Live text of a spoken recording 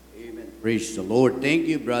Praise the Lord. Thank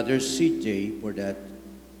you, Brother CJ, for that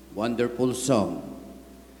wonderful song.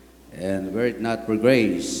 And were it not for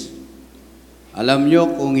grace, alam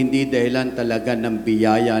nyo kung hindi dahilan talaga ng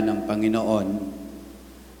biyaya ng Panginoon,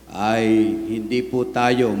 ay hindi po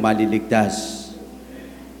tayo maliligtas.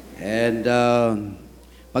 And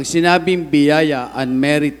pag sinabing biyaya,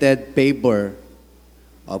 unmerited favor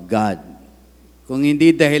of God. Kung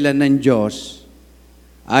hindi dahilan ng Diyos,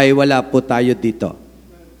 ay wala po tayo dito.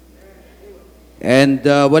 And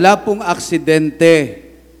wala pong aksidente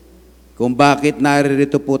kung bakit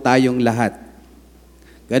naririto po tayong lahat.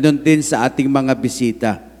 Ganon din sa ating mga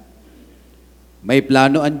bisita. May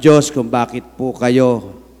plano ang Diyos kung bakit po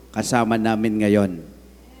kayo kasama namin ngayon.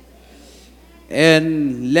 And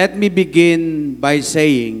let me begin by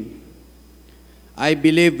saying, I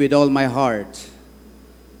believe with all my heart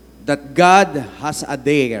that God has a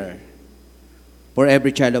dare for every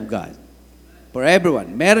child of God. For everyone.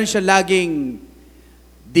 Meron siya laging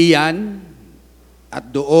diyan at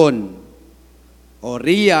doon o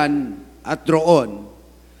riyan at roon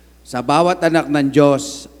sa bawat anak ng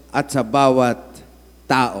Diyos at sa bawat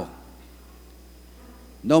tao.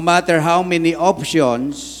 No matter how many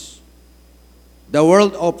options the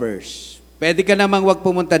world offers, pwede ka namang wag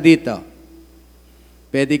pumunta dito.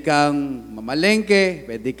 Pwede kang mamalengke,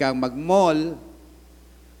 pwede kang mag-mall,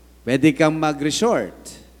 pwede kang mag-resort,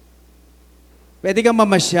 pwede kang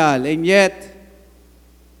mamasyal, and yet,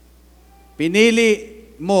 pinili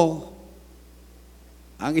mo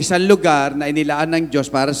ang isang lugar na inilaan ng Diyos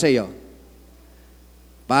para sa iyo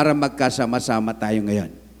para magkasama-sama tayo ngayon.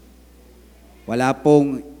 Wala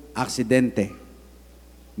pong aksidente.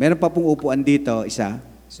 Meron pa pong upuan dito, isa,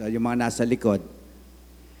 so yung mga nasa likod.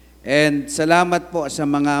 And salamat po sa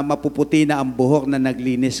mga mapuputi na ang buhok na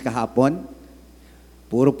naglinis kahapon.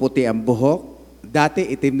 Puro puti ang buhok. Dati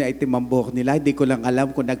itim na itim ang buhok nila. Hindi ko lang alam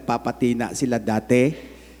kung nagpapatina sila dati.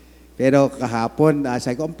 Pero kahapon,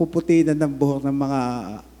 sabi ko, ang puputi na ng buhok ng mga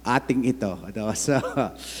ating ito. So,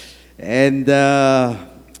 and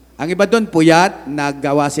ang iba doon, puyat,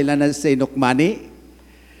 naggawa sila na sa inukmani.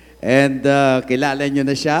 And kilala nyo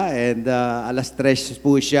na siya. And alas 3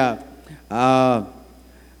 po siya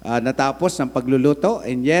natapos ng pagluluto.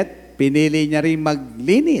 And yet, pinili niya rin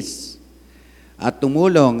maglinis at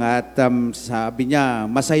tumulong. At sabi niya,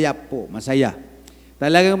 masaya po, masaya.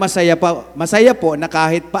 Talagang masaya po na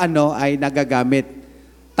kahit paano ay nagagamit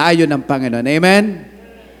tayo ng Panginoon. Amen?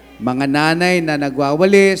 Mga nanay na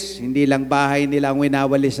nagwawalis, hindi lang bahay nila ang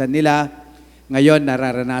winawalisan nila, ngayon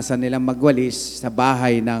nararanasan nilang magwalis sa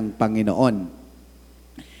bahay ng Panginoon.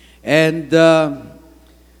 And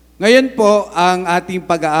ngayon po, ang ating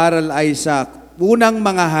pag-aaral ay sa unang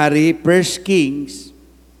mga hari, 1 Kings,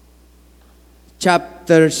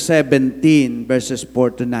 chapter 17, verses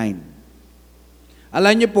 4 to 9.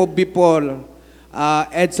 Alam niyo po, before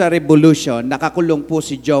EDSA Revolution, nakakulong po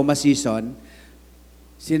si Joe Masison,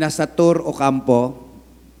 sina Satur Ocampo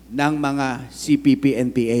ng mga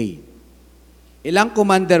CPP-NPA. Ilang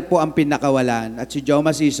commander po ang pinakawalan at si Joe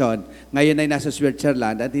Masison ngayon ay nasa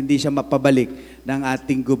Switzerland at hindi siya mapabalik ng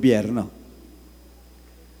ating gobyerno.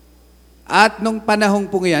 At nung panahong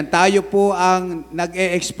po yan, tayo po ang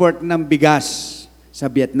nag-e-export ng bigas sa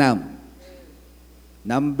Vietnam.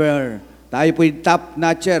 Tayo po yung top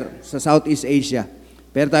notcher sa Southeast Asia.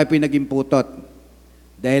 Pero tayo po yung naging putot.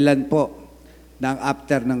 Dahilan po ng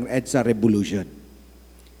after ng EDSA Revolution.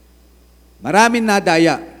 Maraming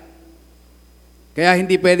nadaya. Kaya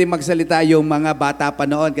hindi pwede magsalita yung mga bata pa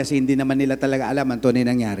noon kasi hindi naman nila talaga alam ang tunay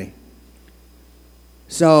nangyari.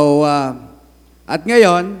 So, at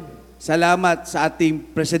ngayon, salamat sa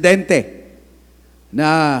ating presidente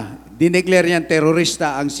na dineclare niyang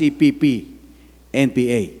terorista ang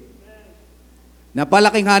CPP-NPA.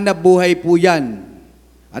 Napalaking hanap buhay po yan.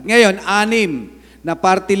 At ngayon, 6 na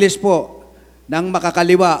party list po ng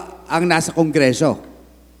makakaliwa ang nasa Kongreso.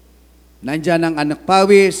 Nandiyan ang Anak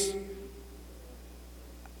Pawis,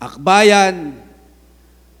 Akbayan,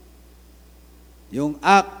 yung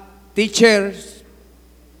Teachers,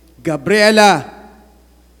 Gabriela.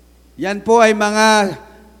 Yan po ay mga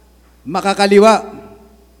makakaliwa.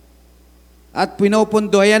 At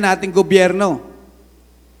pinupundoyan ating gobyerno.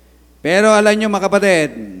 Pero alam nyo mga kapatid,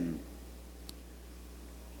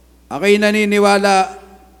 ako'y naniniwala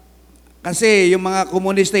kasi yung mga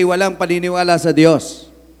komunista ay walang paniniwala sa Diyos.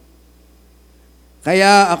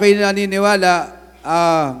 Kaya ako'y naniniwala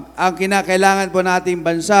ang kinakailangan po nating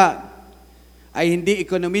bansa ay hindi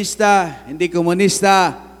ekonomista, hindi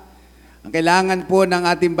komunista. Ang kailangan po ng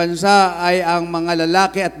ating bansa ay ang mga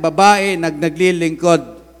lalaki at babae naglilingkod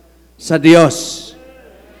sa Diyos.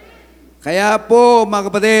 Kaya po,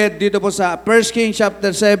 mga kapatid, dito po sa 1 Kings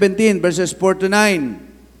chapter 17, verses 4 to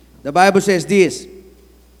 9, the Bible says this.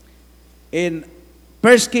 In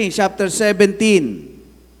 1 Kings chapter 17,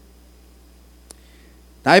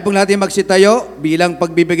 tayo pong natin magsitayo bilang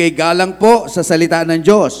pagbibigay galang po sa salita ng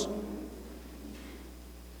Diyos.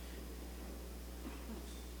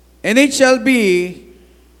 And it shall be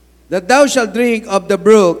that thou shalt drink of the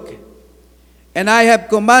brook, and I have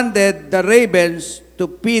commanded the ravens to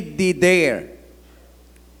feed thee there.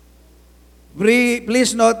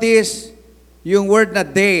 Please notice yung word na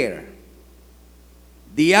there.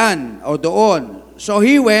 Diyan o doon. So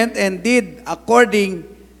he went and did according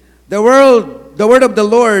the word of the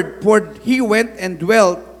Lord, for he went and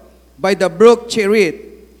dwelt by the brook Cherith,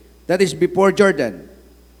 that is before Jordan.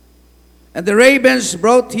 And the ravens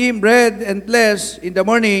brought him bread and flesh in the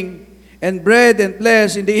morning, and bread and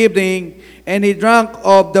flesh in the evening, and he drank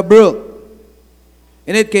of the brook.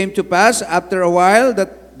 And it came to pass after a while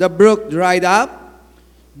that the brook dried up,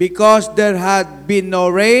 because there had been no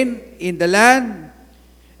rain in the land.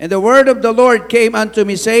 And the word of the Lord came unto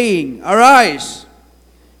me, saying, Arise,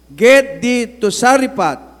 get thee to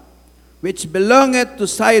Sarephat, which belongeth to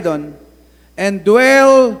Sidon, and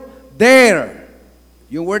dwell there.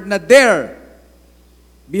 Yung word na there.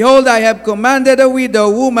 Behold, I have commanded a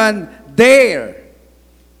widow woman there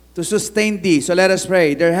to sustain thee. So let us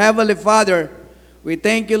pray. Dear Heavenly Father, we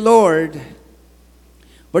thank you, Lord,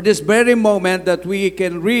 for this very moment that we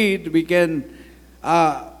can read, we can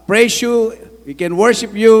praise you, we can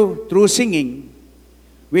worship you through singing.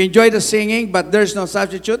 We enjoy the singing, but there's no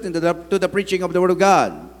substitute to the preaching of the Word of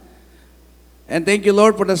God. And thank you,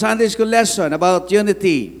 Lord, for the Sunday school lesson about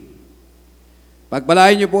unity.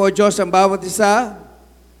 Pagpalain niyo po, O Diyos, ang bawat isa.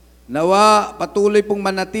 Nawa patuloy pong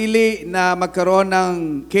manatili na magkaroon ng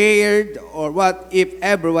cared, or what if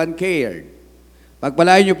everyone cared.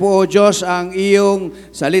 Pagpalain niyo po, O Diyos, ang iyong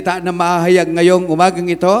salita na mahayag ngayong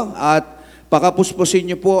umagang ito, at pakapuspusin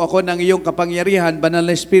niyo po ako ng iyong kapangyarihan, Banal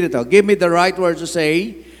na Espiritu. Give me the right words to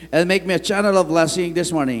say, and make me a channel of blessing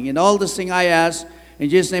this morning. In all this thing I ask,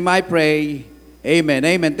 in Jesus' name I pray, Amen.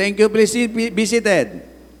 Amen. Thank you. Please be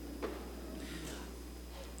seated.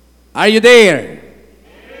 Are you there?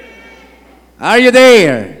 Are you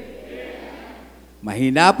there?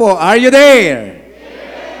 Mahina po. Are you there?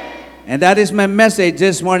 And that is my message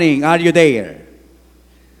this morning. Are you there?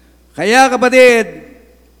 Kaya kapatid,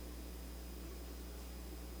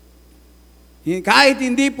 kahit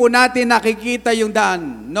hindi po natin nakikita yung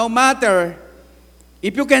daan, no matter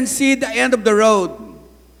if you can see the end of the road,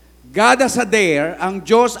 God is there, ang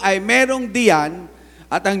Diyos ay merong diyan,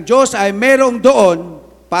 at ang Diyos ay merong doon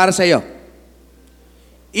para sa iyo.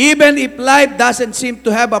 Even if life doesn't seem to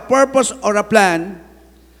have a purpose or a plan,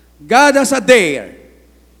 God is there.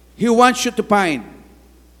 He wants you to find.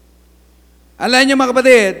 Alam niyo mga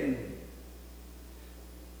kapatid,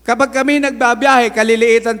 kapag kami nagbabiyahe,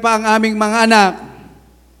 kaliliitan pa ang aming mga anak.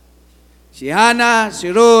 Si Hannah, si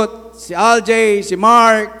Ruth, si Aljay, si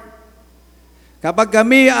Mark. Kapag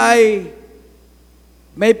kami ay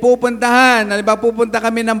may pupuntahan, halimbawa pupunta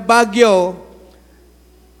kami ng Baguio,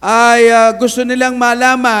 ay gusto nilang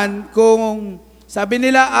malaman kung, sabi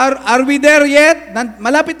nila, are we there yet?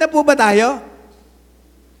 Malapit na po ba tayo?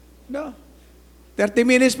 No. 30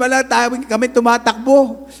 minutes pa lang, kami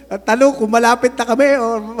tumatakbo. At tanong kung malapit na kami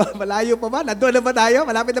o malayo pa ba? Nandoon na ba tayo?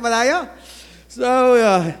 Malapit na ba tayo? So,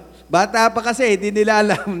 bata pa kasi, hindi nila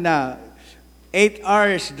alam na 8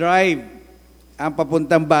 hours drive ang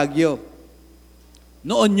papuntang Baguio.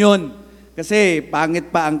 Noon yun, kasi pangit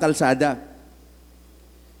pa ang kalsada.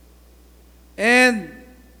 And,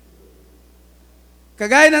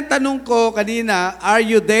 kagaya ng tanong ko kanina, are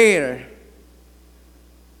you there?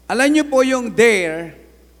 Alam niyo po yung there,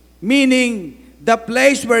 meaning the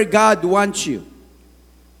place where God wants you.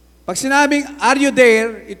 Pag sinabing, are you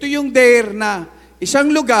there? Ito yung there na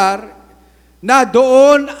isang lugar na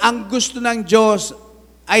doon ang gusto ng Diyos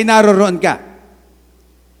ay naroroon ka.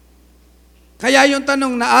 Kaya yung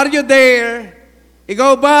tanong na, are you there?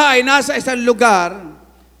 Ikaw ba ay nasa isang lugar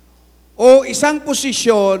o isang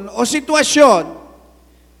posisyon o sitwasyon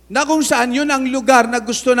na kung saan yun ang lugar na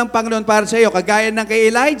gusto ng Panginoon para sa iyo, kagaya ng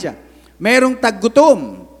kay Elijah. Merong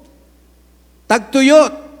taggutom,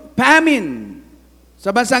 tagtuyot, famine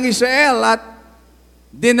sa bansang Israel, at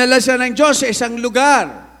dinala siya ng Diyos sa isang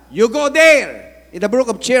lugar. You go there, in the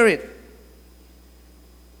brook of Cherith.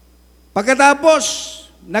 Pagkatapos,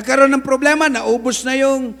 nagkaroon ng problema,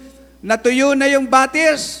 natuyo na yung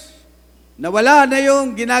batis, nawala na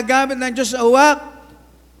yung ginagamit ng Diyos sa uwak.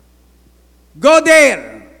 Go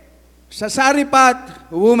there, sa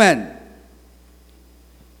Sarephat woman.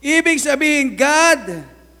 Ibig sabihin, God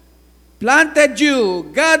planted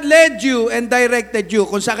you, God led you and directed you.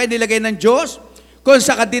 Kung saan ka nilagay ng Diyos, kung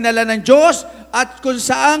saan ka dinala ng Diyos, at kung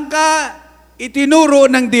saan ka itinuro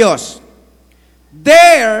ng Diyos.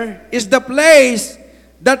 There is the place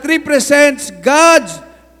that represents God's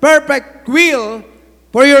perfect will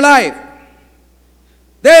for your life.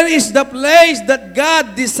 There is the place that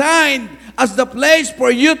God designed as the place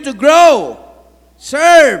for you to grow,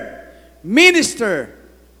 serve, minister,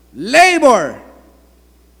 labor.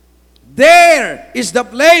 There is the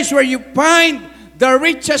place where you find the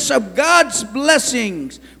riches of God's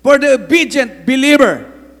blessings for the obedient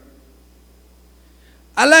believer.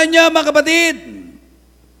 Alam niyo mga kapatid,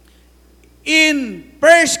 in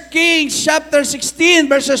 1 Kings chapter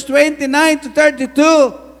 16 verses 29 to 32,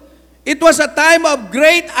 it was a time of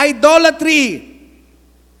great idolatry.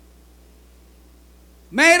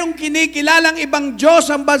 Mayroong kinikilalang ibang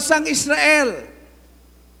Diyos ang bansang Israel.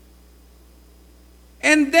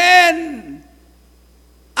 And then,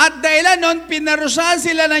 at dahilan nun, pinarusahan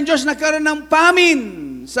sila ng Diyos, nagkaroon ng famine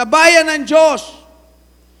sa bayan ng Diyos.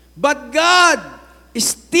 But God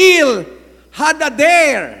still had a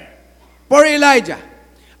dare for Elijah.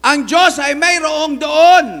 Ang Diyos ay mayroong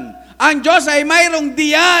doon. Ang Diyos ay mayroong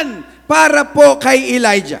diyan para po kay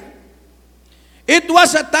Elijah. It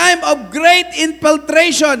was a time of great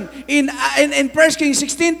infiltration in 1 Kings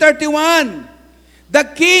 16:31. The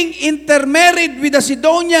king intermarried with the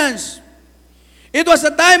Sidonians. It was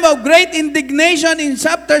a time of great indignation in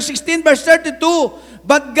chapter 16 verse 32.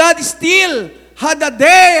 But God still had a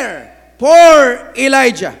dare for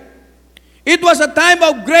Elijah. It was a time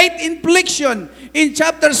of great infliction in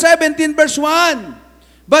chapter 17 verse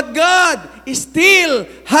 1. But God still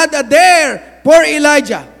had a dare for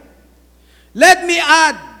Elijah. Let me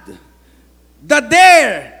add, the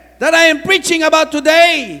dare that I am preaching about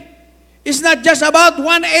today is not just about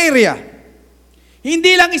one area.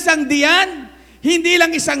 Hindi lang isang diyan, hindi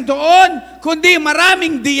lang isang doon, kundi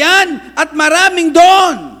maraming diyan at maraming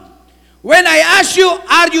doon. When I ask you,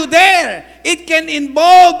 are you there? It can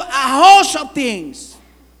involve a host of things.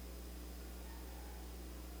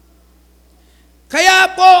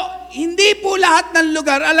 Kaya po, hindi po lahat ng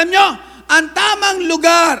lugar, alam nyo, ang tamang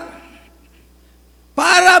lugar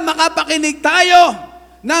para makapakinig tayo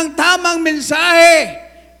ng tamang mensahe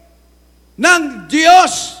ng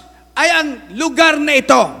Diyos ay ang lugar na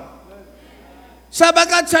ito.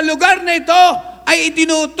 Sabagat sa lugar na ito ay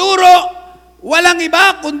itinuturo walang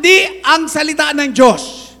iba kundi ang salita ng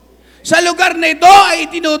Diyos. Sa lugar na ito ay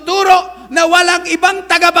itinuturo na walang ibang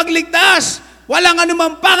tagapagligtas, walang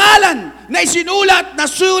anumang pangalan na isinulat, na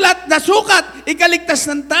sukat, ikaligtas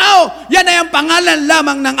ng tao. Yan ay ang pangalan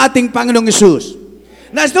lamang ng ating Panginoong Hesus.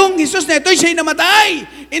 Na itong Hesus na ito siya'y namatay,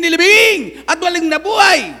 inilibing at walang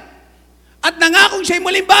nabuhay. At nangakong siya'y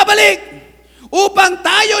muling babalik upang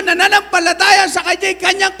tayo nananampalataya sa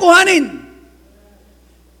kanyang kuhanin.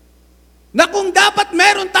 Na kung dapat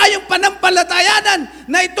meron tayong panampalatayanan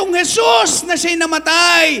na itong Jesus na siya'y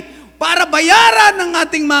namatay para bayaran ng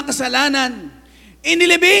ating mga kasalanan,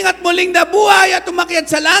 inilibing at muling nabuhay at umakyat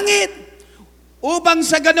sa langit upang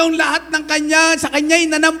sa ganong lahat ng sa kanya'y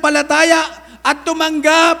nanampalataya at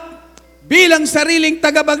tumanggap bilang sariling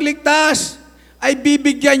tagapagligtas, ay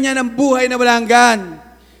bibigyan niya ng buhay na walang hanggan.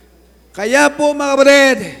 Kaya po mga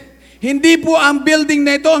kapatid, hindi po ang building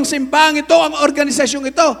na ito, ang simbahan ito, ang organisasyong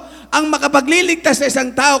ito, ang makapagliligtas sa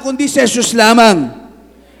isang tao, kundi si Jesus lamang.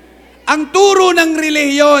 Ang turo ng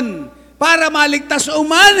relihiyon para maligtas,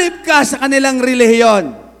 umanib ka sa kanilang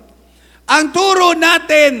relihiyon. Ang turo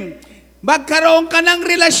natin, magkaroon ka ng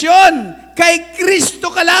relasyon, kay Kristo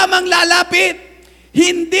ka lamang lalapit.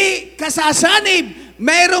 Hindi ka sasanib.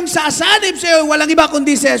 Mayroong sasanib sa iyo, walang iba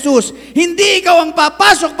kundi si Jesus. Hindi ikaw ang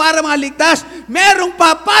papasok para maligtas. Merong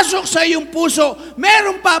papasok sa iyong puso.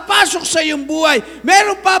 Merong papasok sa iyong buhay.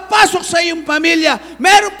 Merong papasok sa iyong pamilya.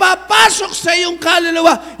 Merong papasok sa iyong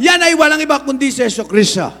kaluluwa. Yan ay walang iba kundi si Jesus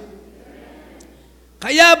Kristo.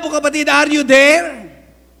 Kaya po kapatid, are you there?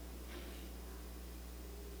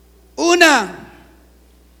 Una,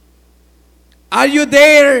 are you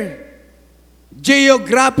there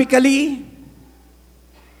geographically?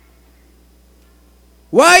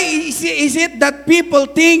 Why is it that people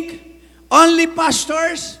think only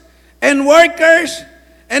pastors and workers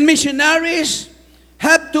and missionaries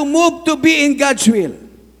have to move to be in God's will?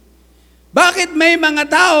 Bakit may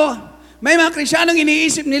mga tao, may mga Kristiyanong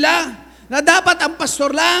iniisip nila na dapat ang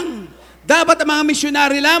pastor lang, dapat ang mga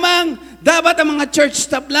missionary lamang, dapat ang mga church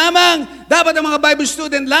staff lamang, dapat ang mga Bible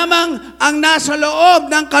student lamang ang nasa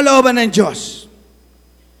loob ng kalooban ng Diyos?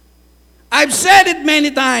 I've said it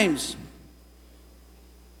many times.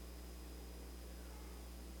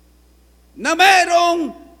 Na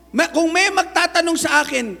mayroong Kung may magtatanong sa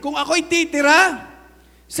akin, kung ako'y titira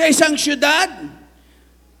sa isang syudad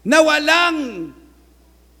na walang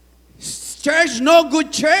church, no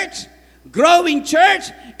good church, growing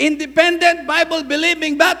church, independent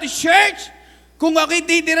Bible-believing Baptist church, kung ako'y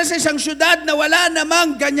titira sa isang syudad na wala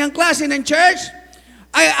namang ganyang klase ng church,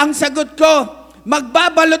 ay ang sagot ko,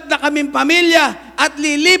 magbabalot na kaming pamilya at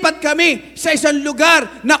lilipat kami sa isang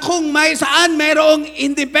lugar na kung saan mayroong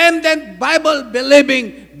independent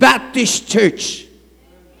Bible-believing Baptist church.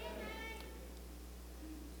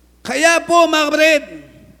 Kaya po mga kapatid,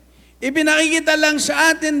 ipinakikita lang sa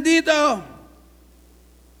atin dito,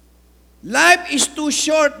 life is too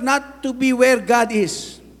short not to be where God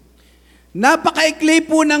is. Napakaikli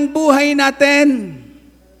po ng buhay natin.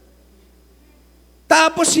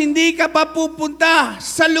 Tapos hindi ka pa pupunta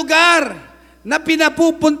sa lugar na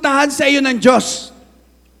pinapupuntahan sa iyo ng Diyos.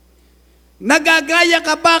 Nagagaya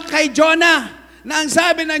ka ba kay Jonah na ang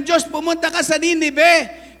sabi ng Diyos, pumunta ka sa Ninive,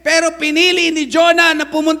 pero pinili ni Jonah na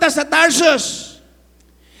pumunta sa Tarsus.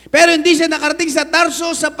 Pero hindi siya nakarating sa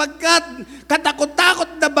Tarsus sapagkat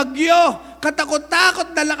katakot-takot na bagyo,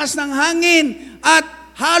 katakot-takot na lakas ng hangin, at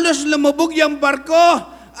halos lumubog yung barko.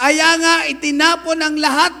 Aya nga itinapon ang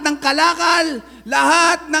lahat ng kalakal,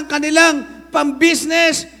 lahat ng kanilang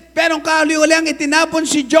pambisnes, pero ang kauli-ulang itinapon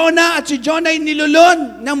si Jonah at si Jonah ay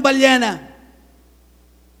nilulun ng balyena.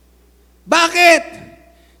 Bakit?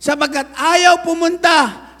 Sapagkat ayaw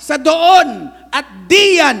pumunta sa doon at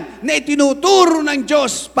diyan na itinuturo ng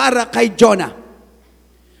Diyos para kay Jonah.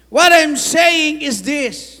 What I'm saying is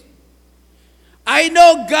this. I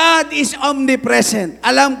know God is omnipresent.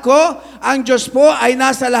 Alam ko, ang Diyos po ay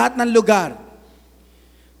nasa lahat ng lugar.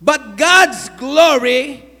 But God's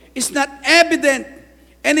glory is not evident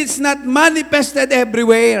and it's not manifested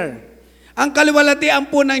everywhere. Ang kaluwalhatian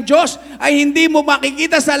po ng Diyos ay hindi mo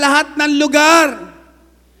makikita sa lahat ng lugar.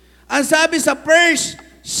 Ang sabi sa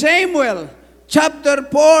 1 Samuel chapter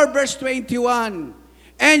 4 verse 21,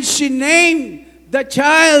 and she named the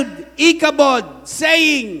child Ichabod,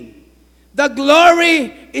 saying, the glory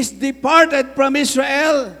is departed from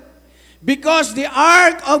Israel because the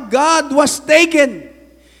ark of God was taken.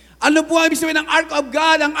 Ano po ang ibig sabihin ng ark of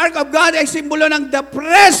God? Ang ark of God ay simbolo ng the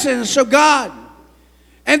presence of God.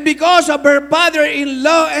 And because of her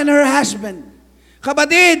father-in-law and her husband.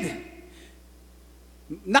 Kapatid,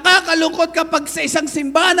 nakakalungkot kapag sa isang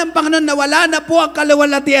simbahan ng Panginoon na wala na po ang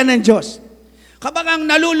kaluwalhatian ng Diyos. Kapag ang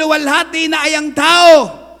naluluwalhati na ay ang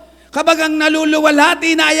tao, kapag ang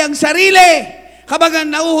naluluwalhati na ay ang sarili, kapag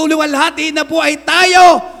ang naululuwalhati na po ay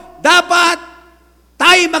tayo, dapat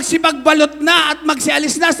tayo magsipagbalot na at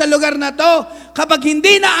magsialis na sa lugar na to. Kapag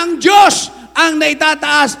hindi na ang Diyos ang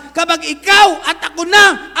naitataas, kapag ikaw at ako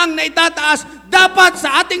na ang naitataas, dapat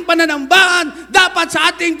sa ating pananambahan, dapat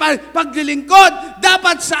sa ating paglilingkod,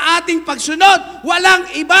 dapat sa ating pagsunod, walang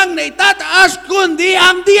ibang naitataas kundi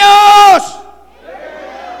ang Diyos.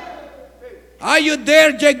 Are you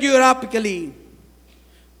there geographically?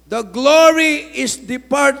 The glory is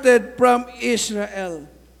departed from Israel.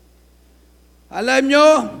 Alam nyo,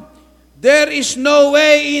 there is no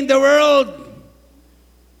way in the world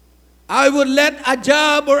I would let a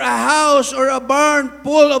job or a house or a barn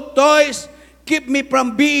full of toys keep me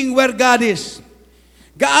from being where God is.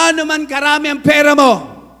 Gaano man karami ang pera mo,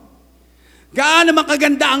 gaano man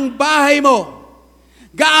kaganda ang bahay mo,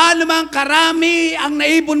 gaano man karami ang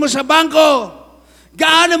naipon mo sa bangko,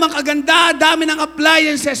 gaano man kaganda, dami ng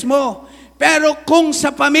appliances mo, pero kung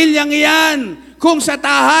sa pamilyang iyan, kung sa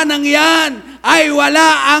tahanang iyan, ay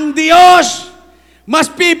wala ang Diyos, mas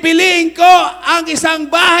pipiliin ko ang isang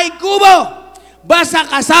bahay kubo, basta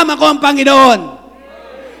kasama ko ang Panginoon.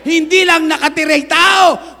 Hindi lang nakatira'y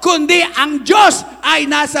tao, kundi ang Diyos ay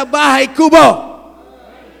nasa bahay kubo.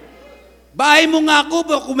 Bahay mo nga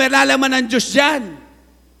kubo, kung may lalaman ng Diyos dyan.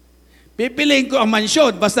 Pipiliin ko ang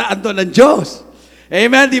mansyon, basta andun ang Diyos.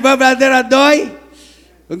 Amen, di ba, Brother Adoy?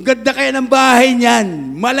 Ang ganda kayo ng bahay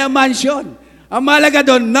niyan, malamansyon. Ang malaga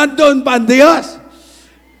doon, nandun pa ang Diyos.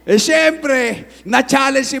 Eh, siyempre,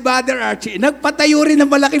 na-challenge si Brother Archie, nagpatayo rin ng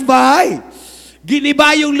malaking bahay.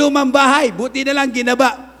 Giniba yung lumang bahay, buti na lang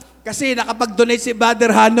ginaba. Kasi nakapag-donate si Brother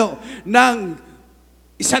Hano ng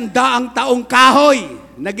 100 taong kahoy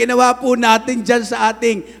na ginawa po natin dyan sa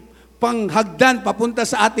ating panghagdan papunta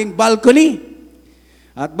sa ating balcony.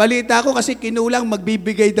 At balita ko kasi kinulang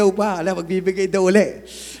magbibigay daw pa. Alam, magbibigay daw uli.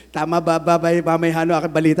 Tama ba may Hano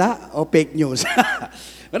aking balita? O fake news?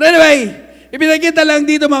 But anyway, ipinakita lang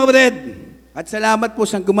dito mga kapatid. At salamat po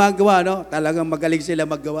sa gumagawa, no? Talagang magaling sila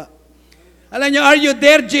maggawa. Alam nyo, are you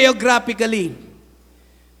there geographically?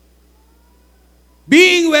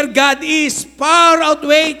 Being where God is far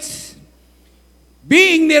outweighs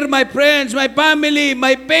being near my friends, my family,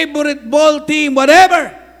 my favorite ball team,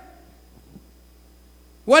 whatever.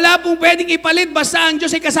 Wala pong pwedeng ipalit basta ang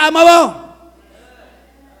Diyos ay kasama mo.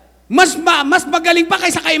 Mas magaling pa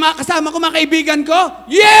kaysa kayo mga kasama ko, mga kaibigan ko?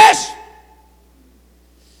 Yes!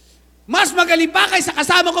 Mas magaling pa kaysa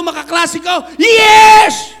kasama ko, mga kaklase ko?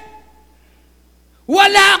 Yes!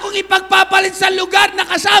 Wala akong ipagpapalit sa lugar na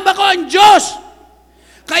kasama ko ang Diyos.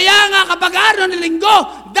 Kaya nga kapag araw ng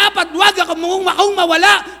linggo, dapat wag akong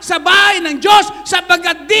mawala sa bahay ng Diyos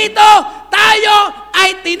sapagkat dito tayo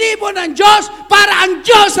ay tinipon ng Diyos para ang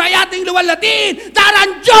Diyos ay ating luwalhatiin, para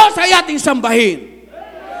ang Diyos ay ating sambahin.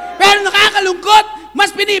 Pero nakakalungkot,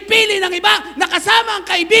 mas pinipili ng iba na kasama ang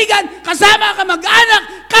kaibigan, kasama ang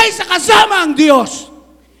kamag-anak, kaysa kasama ang Diyos.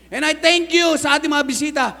 And I thank you sa ating mga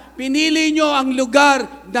bisita, pinili nyo ang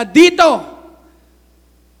lugar na dito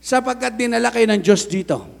sapagkat dinala kayo ng Diyos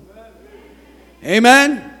dito.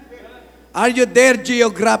 Amen? Are you there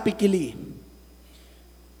geographically?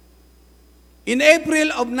 In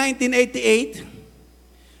April of 1988,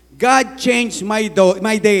 God changed my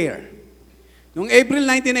there. Noong April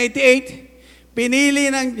 1988,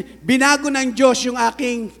 binago ng Diyos yung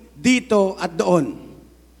aking dito at doon.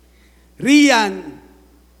 Riyan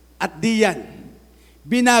at diyan.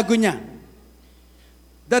 Binago niya.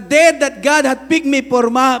 The day that God had picked me for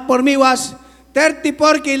me was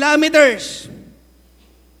 34 kilometers.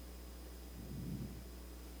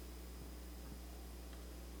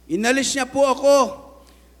 Inalis niya po ako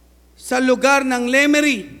sa lugar ng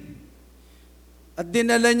Lemery at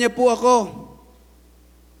dinala niya po ako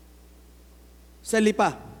sa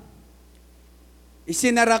Lipa.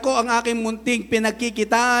 Isinara ko ang aking munting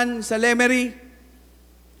pinagkikitaan sa Lemery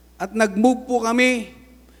at nag-move po kami,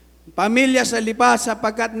 pamilya sa Lipa,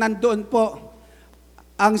 sapagkat nandoon po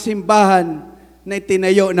ang simbahan na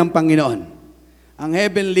itinayo ng Panginoon. Ang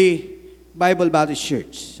Heavenly Bible Baptist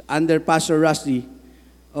Church under Pastor Rusty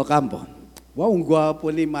Ocampo. Wow, ang gwapo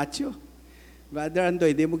ni Macho. Brother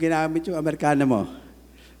Andoy, hindi mo ginamit yung Amerikana mo.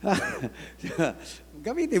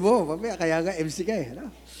 Gamitin mo, kaya nga MC ka eh. No?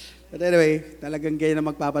 But anyway, talagang gaya na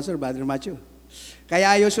magpapastor, Brother Macho.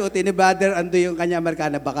 Kaya ayaw suotin ni Brother Andoy yung kanya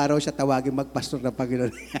Amerikana, baka raw siya tawagin magpastor ng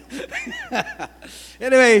Panginoon.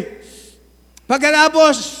 Anyway,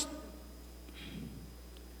 pagkatapos,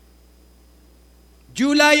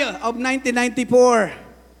 July of 1994,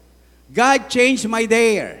 God changed my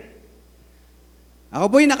there. Ako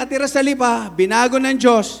po'y nakatira sa Lipa, binago ng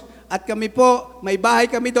Diyos, at kami po, may bahay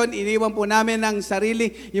kami doon, iniwan po namin ng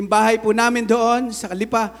sarili, yung bahay po namin doon sa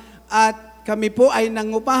Lipa, at kami po ay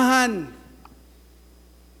nangupahan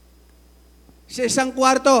sa isang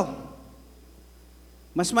kwarto.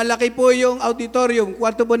 Mas malaki po yung auditorium.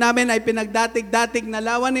 Kwarto po namin ay pinagdatig-datig na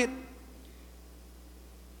lawanit.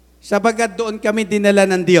 Sapagkat doon kami dinala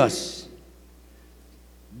ng Diyos.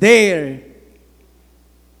 There,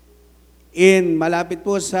 malapit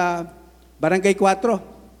po sa Barangay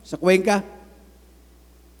 4, sa Cuenca.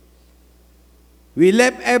 We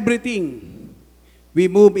left everything. We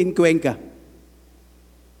moved in Cuenca.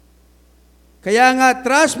 Kaya nga,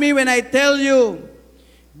 trust me when I tell you,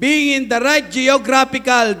 being in the right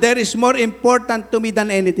geographical, there is more important to me than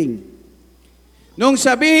anything. Nung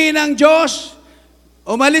sabihin ng Diyos,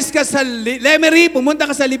 umalis ka sa Lemery, pumunta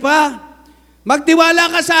ka sa Lipa,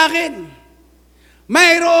 magtiwala ka sa akin.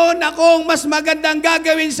 Mayroon akong mas magandang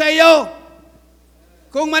gagawin sa iyo.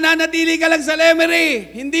 Kung mananatili ka lang sa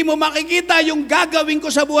Lemery, hindi mo makikita yung gagawin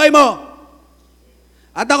ko sa buhay mo.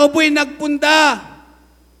 At ako po'y nagpunta.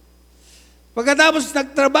 Pagkatapos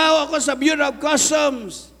nagtrabaho ako sa Bureau of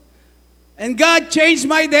Customs. And God changed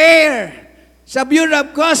my there sa Bureau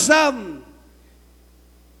of Customs.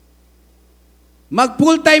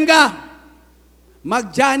 Mag-full-time ka.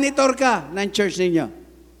 Mag-janitor ka ng church ninyo.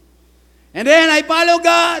 And then I follow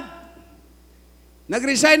God.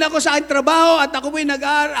 Nag-resign ako sa aking trabaho at ako po'y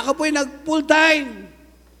nag-full-time.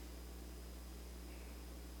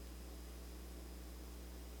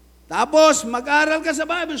 Tapos, mag-aral ka sa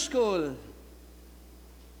Bible school.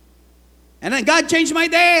 And then God changed my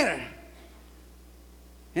there.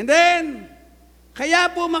 And then, kaya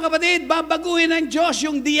po mga kapatid, babaguhin ng Diyos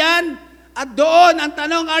yung diyan at doon. Ang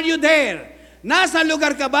tanong, are you there? Nasa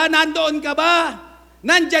lugar ka ba? Nandoon ka ba?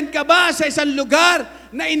 Nandyan ka ba sa isang lugar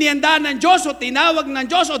na inianda ng Diyos o tinawag ng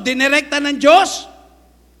Diyos o dinirekta ng Diyos?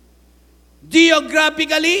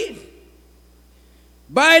 Geographically?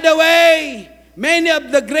 By the way, many of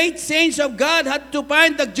the great saints of God had to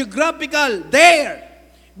find the geographical there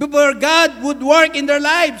before God would work in their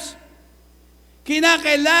lives.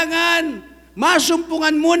 Kinakailangan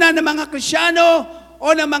masumpungan muna ng mga Krisyano o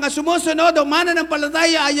ng mga sumusunod o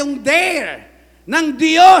mananampalataya ay yung there ng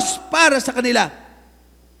Diyos para sa kanila.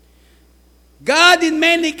 God in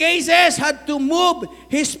many cases had to move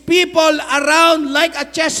His people around like a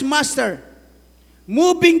chess master,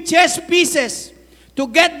 moving chess pieces to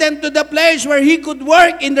get them to the place where He could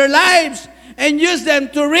work in their lives and use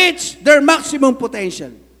them to reach their maximum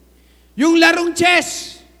potential. Yung larong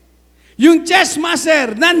chess, yung chess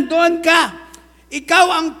master, nandoon ka,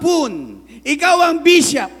 ikaw ang pawn, ikaw ang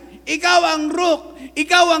bishop, ikaw ang rook,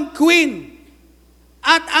 ikaw ang queen,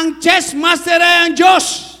 at ang chess master ay ang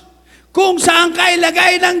Diyos. Kung saan ka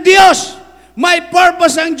ilagay ng Diyos, may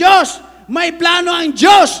purpose ang Diyos, may plano ang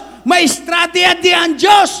Diyos, may strategy ang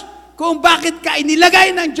Diyos, kung bakit ka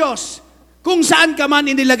inilagay ng Diyos, kung saan ka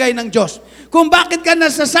man inilagay ng Diyos, kung bakit ka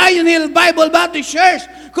nasa Zion Hill Bible Baptist Church,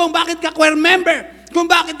 kung bakit ka choir member, kung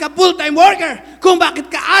bakit ka full-time worker, kung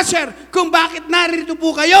bakit ka usher, kung bakit narito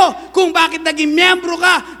po kayo, kung bakit naging miyembro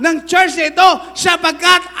ka ng church na ito,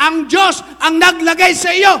 sapagkat ang Diyos ang naglagay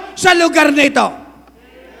sa iyo sa lugar na ito.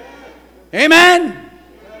 Amen?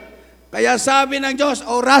 Kaya sabi ng Diyos,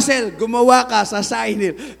 Russell, gumawa ka sa Zion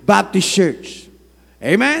Hill Baptist Church.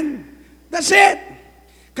 Amen? That's it.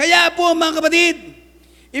 Kaya po mga kapatid,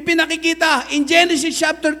 ipinakikita in Genesis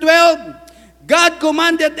chapter 12, God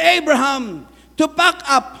commanded Abraham to pack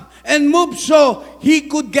up and move so he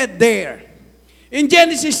could get there. In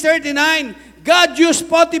Genesis 39, God used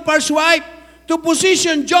Potiphar's wife to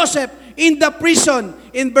position Joseph in the prison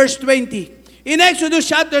in verse 20. In Exodus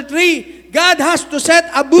chapter 3, God has to set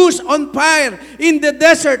a bush on fire in the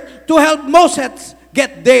desert to help Moses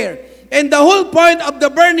get there. And the whole point of the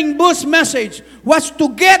burning bush message was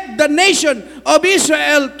to get the nation of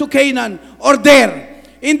Israel to Canaan or there.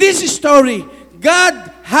 In this story, God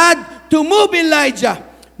had to move Elijah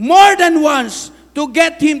more than once to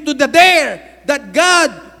get him to the there that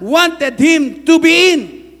God wanted him to be in.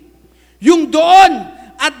 Yung doon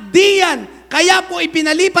at diyan, kaya po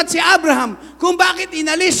ipinalipat si Abraham kung bakit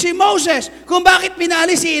inalis si Moses, kung bakit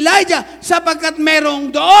pinalis si Elijah, sapagkat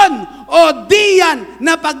merong doon o diyan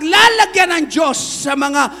na paglalagyan ng Diyos sa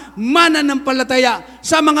mga mananampalataya,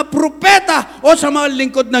 sa mga propeta o sa mga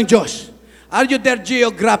lingkod ng Diyos. Are you there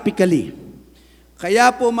geographically?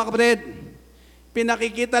 Kaya po mga kapatid,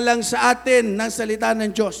 pinakikita lang sa atin ng salita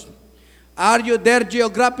ng Diyos. Are you there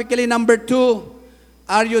geographically? Number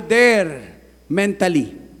 2, are you there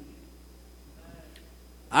mentally?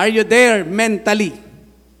 Are you there mentally?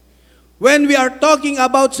 When we are talking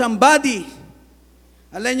about somebody,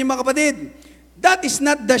 alam niyo mga kapatid, that is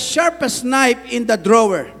not the sharpest knife in the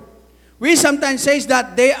drawer. We sometimes say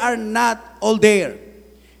that they are not all there.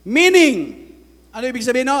 Meaning, ano ibig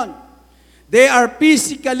sabihin nun? They are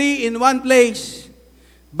physically in one place,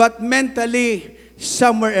 but mentally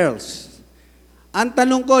somewhere else. Ang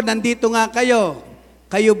tanong ko, nandito nga kayo.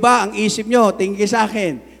 Kayo ba ang isip nyo? Tingin sa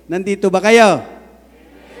akin, nandito ba kayo?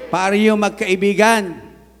 Pareho magkaibigan.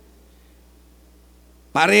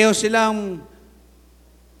 Pareho silang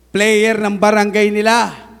player ng barangay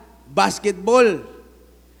nila. Basketball.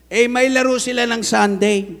 May laro sila ng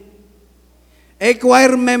Sunday.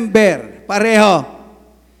 Choir member. Pareho.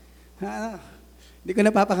 Hindi ko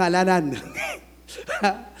napapangalanan.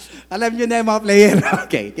 Alam nyo na yung mga player.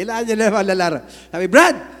 Okay. Kailangan nyo na yung mga lalaro. Sabi,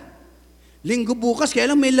 Brad, linggo bukas,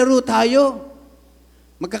 kaya lang may laro tayo.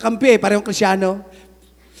 Magkakampi, parehong Krisyano.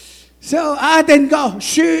 So, aaten ko.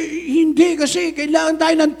 Hindi kasi, kailangan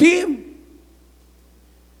tayo ng team.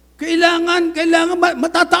 Kailangan,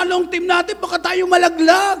 matatalong team natin, baka tayo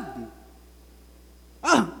malaglag.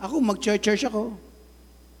 Ako, mag-church ako.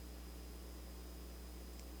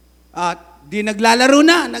 At di naglalaro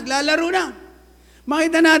na.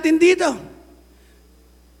 Makita natin dito.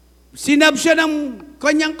 Sinab siya ng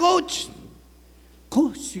kanyang coach.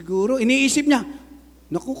 Siguro, iniisip niya,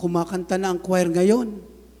 naku, kumakanta na ang choir ngayon.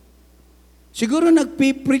 Siguro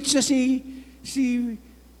nagpipreach na si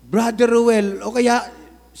Brother Ruel, o kaya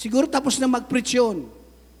siguro tapos na mag-preach yun.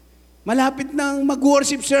 Malapit nang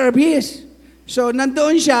mag-worship service. So,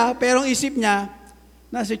 nandoon siya, pero ang isip niya,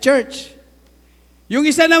 nasa church. Yung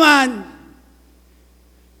isa naman,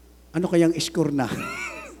 ano kayang score na?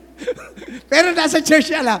 Pero nasa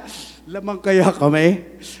church siya lang. Lamang kaya kami?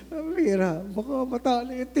 Mira, baka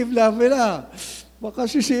matalo yung team namin Baka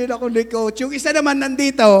sisihin ako ni coach. Yung isa naman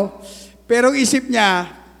nandito, pero ang isip niya,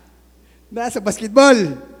 nasa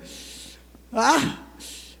basketball.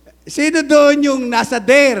 Sino doon yung nasa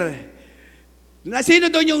there? Sino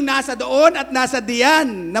doon yung nasa doon at nasa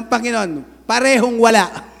diyan ng Panginoon? Parehong wala.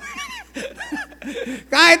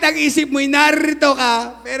 Kahit ang isip mo'y narito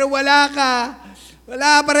ka, pero wala ka.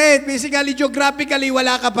 Wala pa rin. Physically, geographically,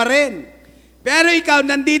 wala ka pa rin. Pero ikaw,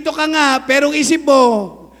 nandito ka nga, pero ang isip mo,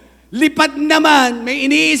 lipad naman, may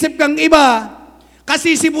iniisip kang iba.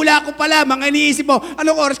 Kasi simula ko pa lamang, iniisip mo,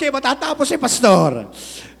 anong oras kayo matatapos si Pastor?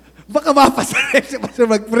 Baka mapasarap si Pastor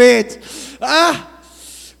mag-preach.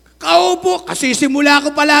 Kaupo, kasi simula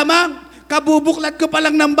ko pa lamang, kabubuklat ko pa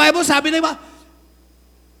lang ng Bible, sabi na iba,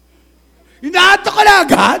 inato ka na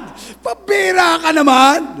agad? Pabira ka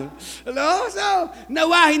naman. Hello? So,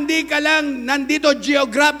 nawa, hindi ka lang nandito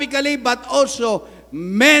geographically, but also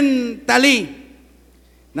mentally.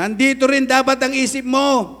 Nandito rin dapat ang isip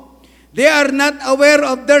mo. They are not aware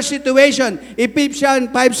of their situation. Ephesians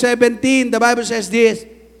 5:17, the Bible says this,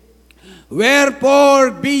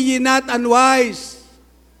 wherefore be ye not unwise,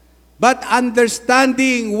 but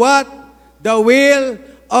understanding what the will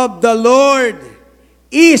of the Lord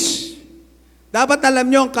is. Dapat alam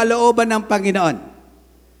nyo ang kalooban ng Panginoon.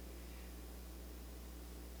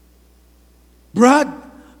 Brad,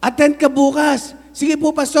 attend ka bukas. Sige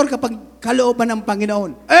po, Pastor, kapag kalooban ng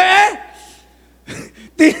Panginoon.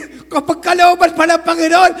 Kapag kalooban pa ng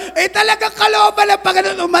Panginoon, talaga kalooban ng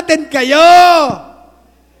Panginoon, umattend kayo.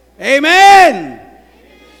 Amen!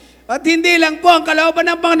 At hindi lang po ang kalooban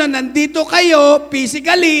ng Panginoon, nandito kayo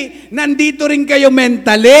physically, nandito rin kayo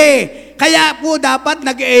mentally. Kaya po dapat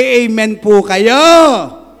nag-amen po kayo.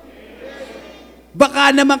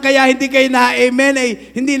 Baka naman kaya hindi kayo na-amen,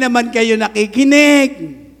 hindi naman kayo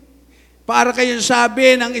nakikinig. Para kayo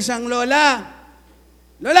sabi ng isang lola,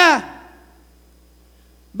 Lola,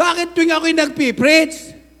 bakit tuwing ako'y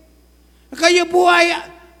nagpipreach? Kayo po ay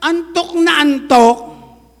antok na antok.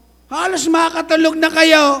 Halos makakatulog na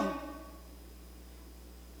kayo.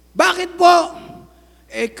 Bakit po?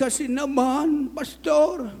 Kasi naman,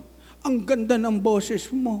 Pastor, ang ganda ng boses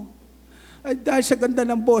mo. Dahil sa ganda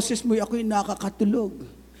ng boses mo, ako'y nakakatulog.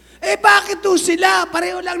 Bakit to sila?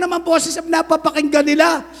 Pareho lang naman boses ang napapakinggan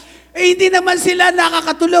nila. Hindi naman sila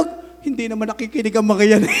nakakatulog. Hindi naman nakikinig ang mga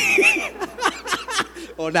yan.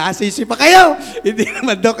 O nasisi pa kayo. Hindi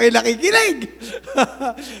naman daw kayo nakikinig.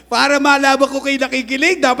 Para malaman ko kayo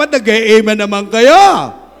nakikinig, dapat nag-amen naman kayo.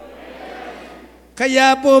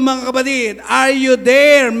 Kaya po mga kapatid, are you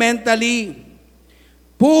there mentally?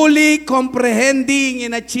 Fully comprehending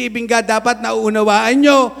and achieving God. Dapat nauunawaan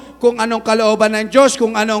nyo kung anong kalooban ng Diyos,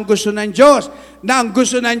 kung anong gusto ng Diyos. Na ang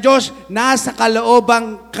gusto ng Diyos, nasa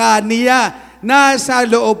kalooban ka niya. Nasa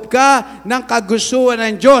loob ka ng kagustuhan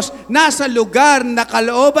ng Diyos. Nasa lugar na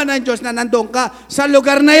kalooban ng Diyos na nandoon ka sa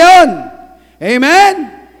lugar na yon.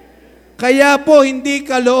 Amen? Kaya po, hindi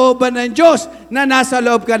kalooban ng Diyos na nasa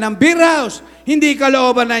loob ka ng beer house. Hindi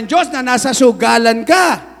kalooban ng Diyos na nasa sugalan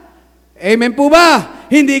ka. Amen po ba?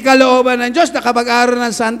 Hindi kalooban ng Diyos na kapag araw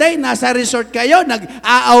ng Sunday, nasa resort kayo,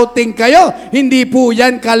 nag-outing kayo. Hindi po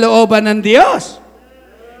yan kalooban ng Diyos.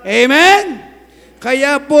 Amen?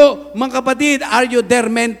 Kaya po, mga kapatid, are you there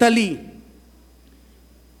mentally?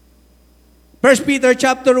 1 Peter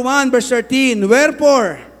chapter 1, verse 13,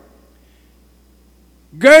 wherefore,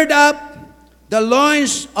 gird up the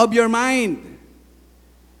loins of your mind.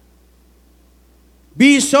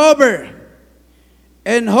 Be sober,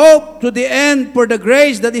 and hope to the end for the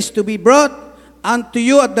grace that is to be brought unto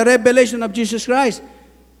you at the revelation of Jesus Christ.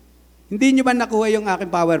 Hindi nyo ba nakuha yung aking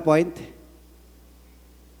PowerPoint?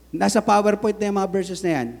 Nasa PowerPoint na yung mga verses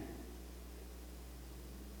na yan.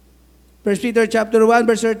 1 Peter chapter 1,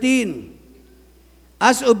 verse 13.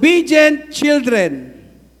 As obedient children,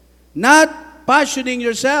 not passioning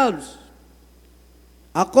yourselves,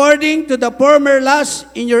 according to the former lust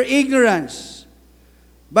in your ignorance,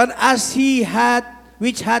 but as he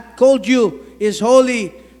which hath called you is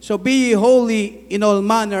holy, so be ye holy in all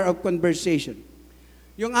manner of conversation.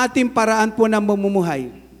 Yung ating paraan po ng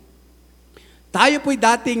mamumuhay. Tayo po'y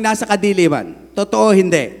dating nasa kadiliman. Totoo,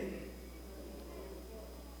 hindi.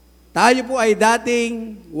 Tayo po ay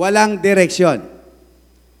dating walang direksyon.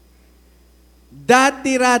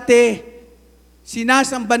 Dati-rate,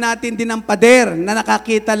 sinasamba natin din ang pader na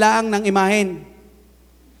nakakita lang ng imahen.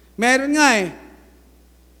 Meron nga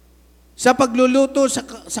sa pagluluto, sa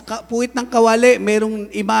puwit ng kawali, merong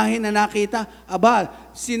imahe na nakita. Aba,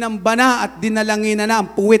 sinamba na at dinalangin na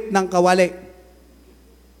ang puwit ng kawali.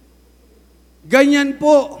 Ganyan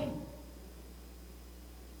po,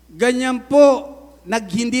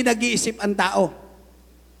 hindi nag-iisip ang tao.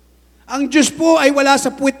 Ang Diyos po ay wala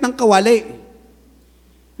sa puwit ng kawali,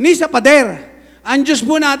 ni sa pader. Ang Diyos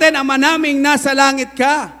po natin, Ama naming nasa langit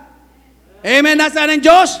ka. Amen, nasaan ang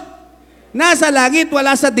Diyos? Nasa langit,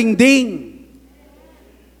 wala sa dingding.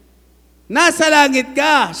 Nasa langit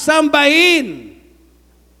ka, sambahin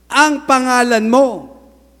ang pangalan mo.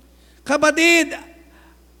 Kapatid,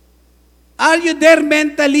 are you there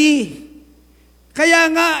mentally? Kaya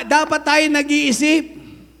nga, dapat tayo nag-iisip.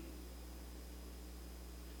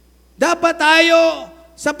 Dapat tayo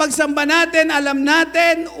sa pagsamba natin, alam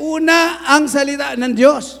natin, una, ang salita ng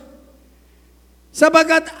Diyos.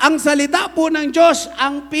 Sabagat ang salita po ng Diyos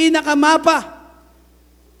ang pinakamapa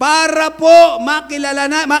para po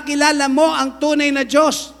makilala mo ang tunay na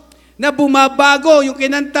Diyos na bumabago, yung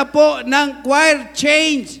kinanta po ng choir,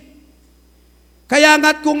 change. Kaya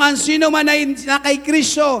nga't kung ang sino man ay na kay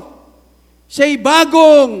Kristo, siya'y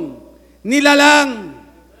bagong nilalang.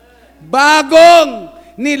 Bagong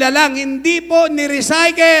nilalang, hindi po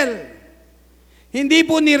ni-recycle, hindi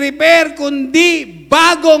po ni-repair, kundi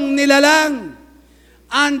bagong nilalang.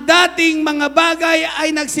 Ang dating mga bagay ay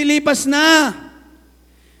nagsilipas na.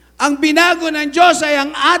 Ang binago ng Diyos ay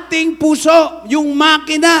ang ating puso, yung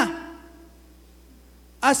makina.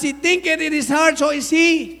 As he thinketh in his heart, so is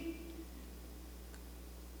he.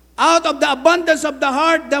 Out of the abundance of the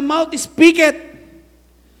heart, the mouth speaketh.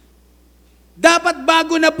 Dapat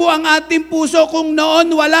bago na po ang ating puso kung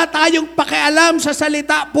noon wala tayong pakialam sa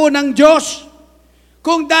salita po ng Diyos.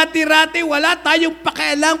 Kung dati-rati wala tayong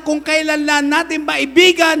pakialam kung kailan lang natin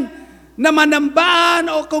maibigan na manambahan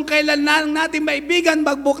o kung kailan lang natin maibigan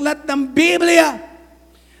magbuklat ng Biblia.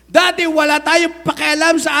 Dati wala tayong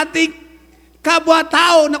pakialam sa ating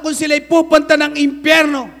kapwa-tao na kung sila'y pupunta ng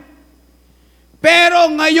impyerno. Pero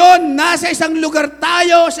ngayon, nasa isang lugar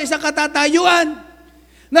tayo, sa isang katatayuan,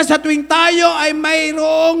 na sa tuwing tayo ay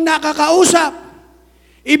mayroong nakakausap,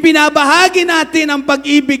 ibinabahagi natin ang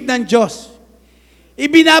pag-ibig ng Diyos.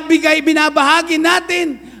 Ibinabahagi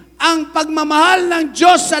natin ang pagmamahal ng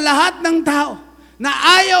Diyos sa lahat ng tao, na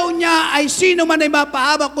ayaw niya ay sino man ay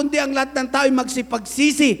mapahamak, kundi ang lahat ng tao ay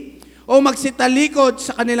magsipagsisi o magsitalikod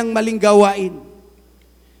sa kanilang maling gawain.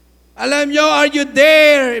 Alam nyo, are you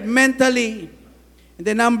there mentally? And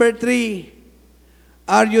then number 3,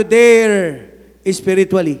 are you there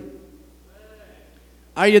spiritually?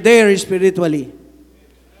 Are you there spiritually?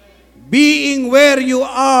 Being where you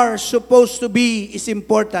are supposed to be is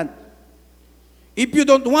important. If you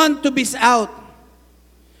don't want to miss out.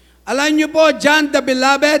 Alam niyo po, John the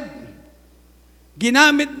Beloved,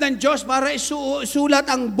 ginamit ng Diyos para isulat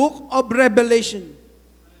ang book of Revelation.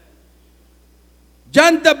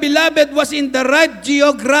 John the Beloved was in the right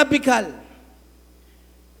geographical.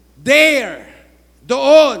 There,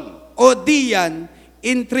 doon, o diyan,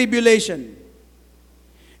 in tribulation.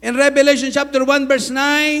 In Revelation chapter 1 verse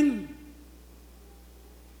 9,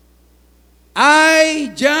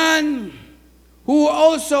 I, John, who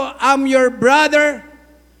also am your brother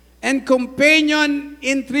and companion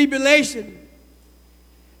in tribulation,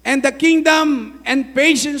 and the kingdom and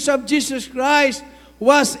patience of Jesus Christ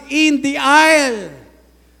was in the isle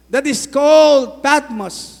that is called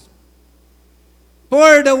Patmos,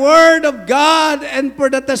 for the word of God and for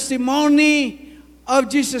the testimony of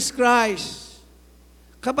Jesus Christ.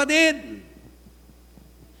 Kapatid,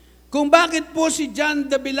 kung bakit po si John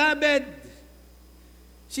the Beloved,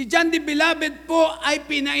 si John the Beloved po ay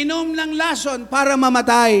pinainom ng lason para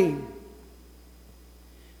mamatay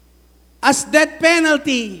as death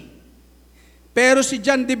penalty. Pero si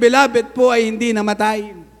John the Beloved po ay hindi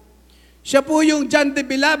namatay. Siya po yung John the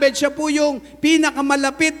Beloved, siya po yung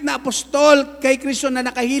pinakamalapit na apostol kay Kristo na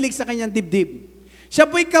nakahilig sa kanyang dibdib. Siya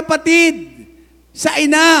po'y kapatid sa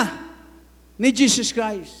ina ni Jesus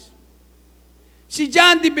Christ. Si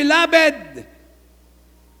John the Beloved,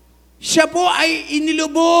 siya po ay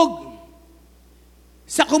inilubog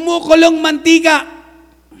sa kumukulong mantika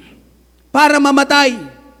para mamatay.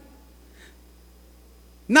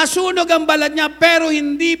 Nasunog ang balat niya pero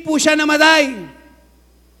hindi po siya namatay.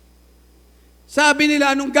 Sabi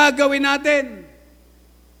nila, anong gagawin natin?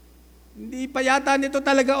 Hindi pa yata nito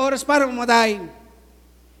talaga oras para mamatay.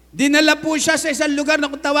 Dinala po siya sa isang lugar na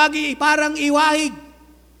kung tawagin parang iwahig.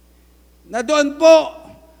 Na doon po,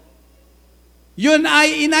 yun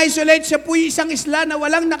ay in-isolate. Siya po isang isla na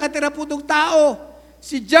walang nakatira po ng tao.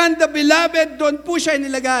 Si John the Beloved, doon po siya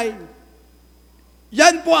inilagay.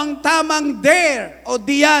 Yan po ang tamang there o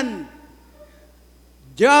diyan.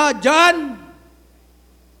 John,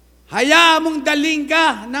 hayaan mong daling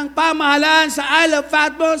ka ng pamahalaan sa Isle of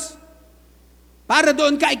Patmos para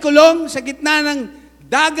doon ka ikulong sa gitna ng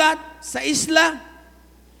dagat, sa isla,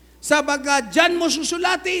 sabagat dyan mo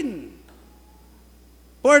susulatin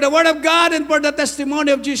for the word of God and for the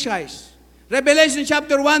testimony of Jesus Christ. Revelation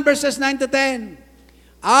chapter 1 verses 9 to 10.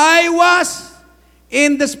 I was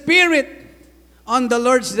in the Spirit on the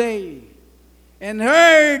Lord's day and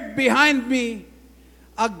heard behind me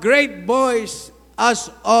a great voice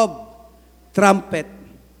as of trumpet.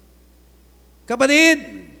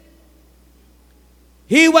 Kapatid,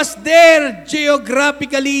 he was there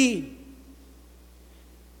geographically.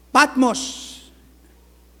 Patmos.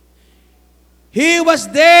 He was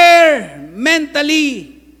there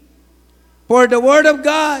mentally for the Word of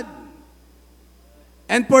God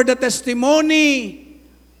and for the testimony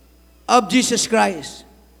of Jesus Christ.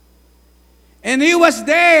 And he was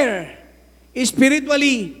there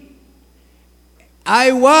spiritually.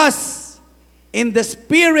 I was in the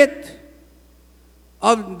spirit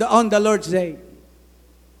on the Lord's day.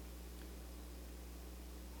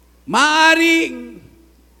 Maaring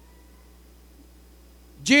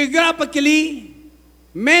geographically,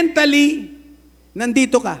 mentally,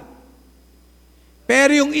 nandito ka.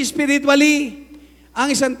 Pero yung spiritually,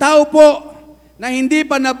 ang isang tao po na hindi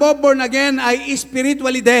pa naboborn again ay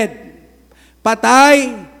spiritually dead.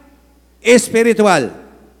 Patay, spiritual.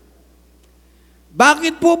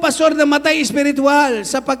 Bakit po, Pastor, namatay spiritual?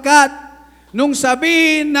 Sapagkat nung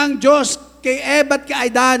sabihin ng Diyos kay Eva at kay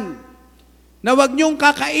Adan na huwag niyong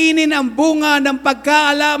kakainin ang bunga ng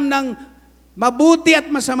pagkaalam ng mabuti at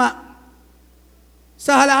masama.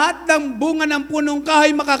 Sa lahat ng bunga ng punong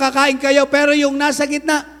kahoy makakakain kayo, pero yung nasa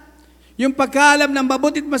gitna, yung pagkaalam ng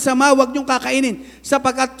mabuti at masama, huwag niyong kakainin.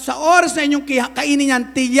 Sapagkat sa oras na inyong kainin yan,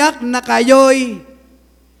 tiyak na kayo'y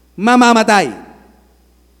mamamatay.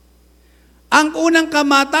 Ang unang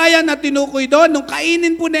kamatayan na tinukoy doon, nung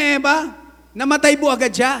kainin po ni Eva, namatay po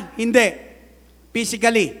agad siya? Hindi.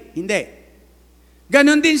 Physically, hindi.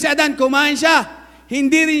 Ganon din si Adan, kumain siya,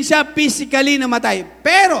 hindi rin siya physically namatay.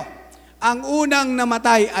 Pero, ang unang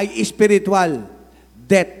namatay ay spiritual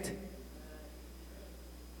death.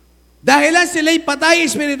 Dahilan sila'y patay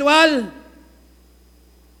spiritual,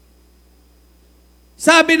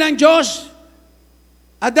 sabi ng Diyos,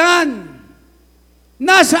 Adan,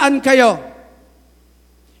 nasaan kayo?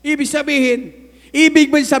 Ibig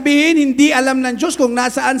sabihin, hindi alam ng Diyos kung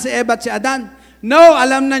nasaan si Eva at si Adan. No,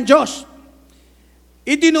 alam ng Diyos.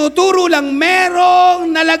 Itinuturo lang merong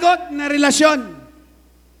nalagot na relasyon.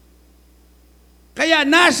 Kaya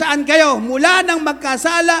nasaan kayo? Mula nang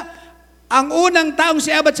magkasala, ang unang taong si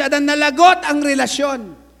Eva at si Adan, nalagot ang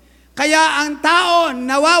relasyon. Kaya ang tao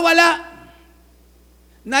nawawala,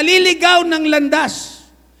 naliligaw ng landas,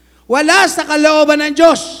 wala sa kalooban ng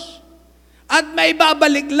Diyos, at may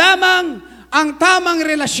babalik lamang ang tamang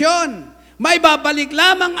relasyon, may babalik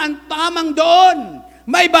lamang ang tamang doon,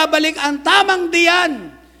 may babalik ang tamang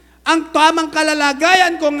diyan, ang tamang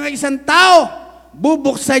kalalagayan kung ang isang tao,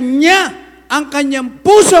 bubuksan niya ang kanyang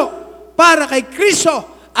puso para kay Kristo,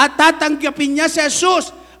 at tatanggapin niya si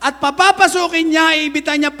Jesus at papapasukin niya,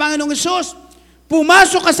 ibitan niya, Panginoong Jesus,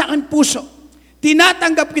 pumasok ka sa aking puso.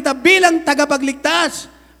 Tinatanggap kita bilang tagapagligtas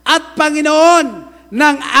at Panginoon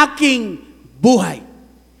ng aking buhay.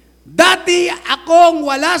 Dati akong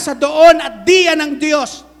wala sa doon at diyan ng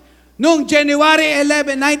Diyos. Noong January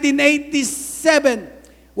 11,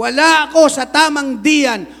 1987, wala ako sa tamang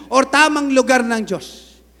diyan o tamang lugar ng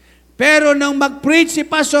Diyos. Pero nung mag-preach si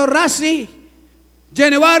Pastor Rassi,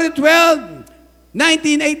 January 12,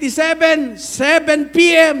 1987, 7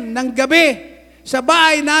 p.m. ng gabi, sa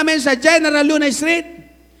bahay namin sa General Luna Street.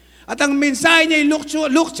 At ang mensahe niya ay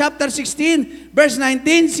Luke chapter 16, verse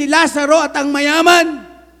 19, si Lazaro at ang mayaman.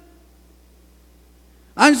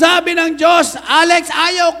 Ang sabi ng Diyos, Alex,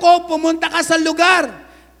 ayaw ko pumunta ka sa lugar.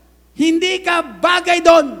 Hindi ka bagay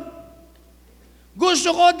doon.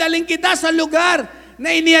 Gusto ko daling kita sa lugar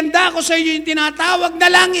na inihanda ko sa iyo yung tinatawag na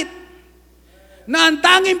langit. Na ang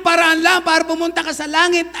tanging paraan lang para pumunta ka sa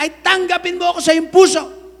langit ay tanggapin mo ako sa iyong puso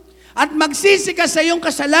at magsisi ka sa iyong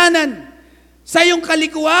kasalanan, sa iyong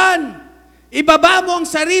kalikuan, ibaba mo ang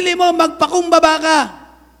sarili mo, magpakumbaba ka.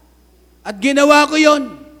 At ginawa ko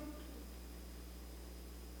yon.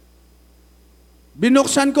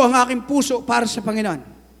 Binuksan ko ang aking puso para sa Panginoon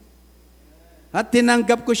at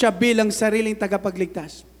tinanggap ko siya bilang sariling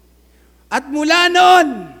tagapagligtas. At mula noon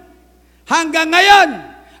hanggang ngayon,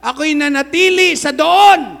 ako'y nanatili sa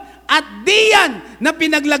doon at diyan na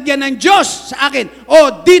pinaglagyan ng Diyos sa akin.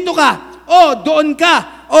 O dito ka, o doon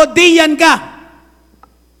ka, o diyan ka.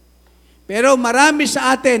 Pero marami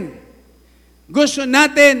sa atin, gusto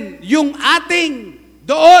natin yung ating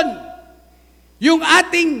doon, yung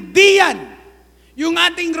ating diyan, yung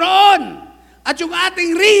ating roon, at yung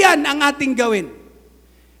ating riyan ang ating gawin.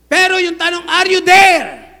 Pero yung tanong, are you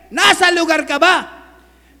there? Nasa lugar ka ba?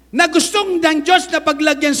 Na gustong ng Diyos na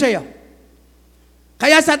paglagyan sa iyo.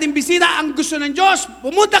 Kaya sa ating bisita, ang gusto ng Diyos,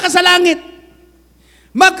 pumunta ka sa langit.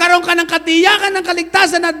 Magkaroon ka ng katiyakan ng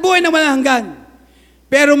kaligtasan at buhay na walang hanggan.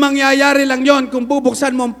 Pero mangyayari lang yon kung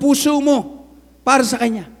bubuksan mo ang puso mo para sa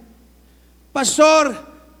Kanya. Pastor,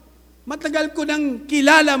 matagal ko nang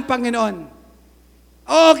kilala ang Panginoon.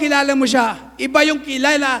 Oo, kilala mo siya. Iba yung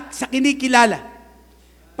kilala sa kinikilala.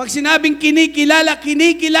 Pag sinabing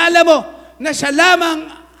kinikilala mo na siya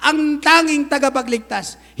lamang ang tanging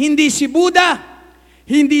tagapagligtas. Hindi si Buddha,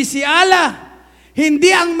 hindi si Allah, hindi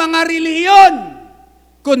ang mga relihiyon,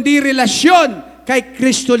 kundi relasyon kay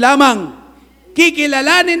Kristo lamang.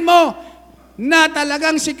 Kikilalanin mo na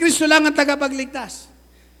talagang si Kristo lang ang tagapagligtas.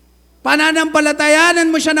 Pananampalatayanan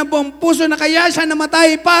mo siya ng buong puso na kaya siya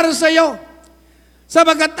namatay para sa iyo.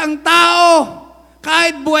 Sabagat ang tao,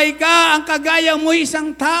 kahit buhay ka, ang kagaya mo isang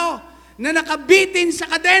tao na nakabitin sa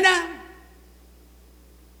kadena.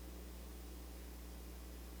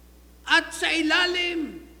 At sa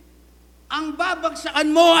ilalim, ang babagsakan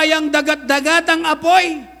mo ay ang dagat-dagatang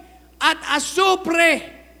apoy at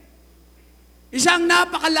asupre. Isang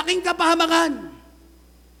napakalaking kapahamakan.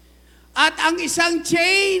 At ang isang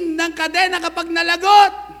chain ng kadena kapag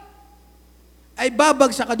nalagot, ay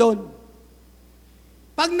babagsak ka doon.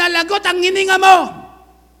 Pag nalagot ang hininga mo,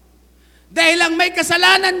 dahil lang may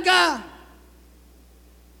kasalanan ka,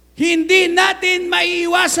 hindi natin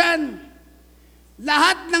maiiwasan.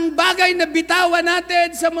 Lahat ng bagay na bitawan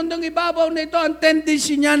natin sa mundong ibabaw na ito, ang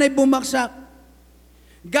tendency niya ay bumaksak.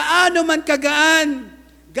 Gaano man kagaan,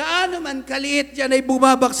 gaano man kaliit yan ay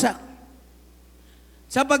bumabagsak.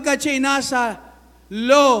 Sapagkat siya'y nasa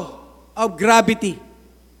law of gravity.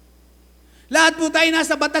 Lahat po tayo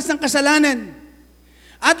nasa batas ng kasalanan.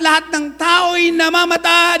 At lahat ng tao'y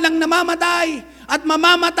namamatay at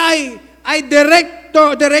mamamatay ay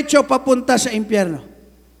diretso papunta sa impyerno.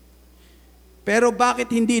 Pero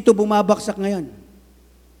bakit hindi ito bumabagsak ngayon?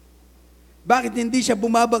 Bakit hindi siya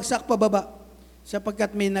bumabagsak pababa?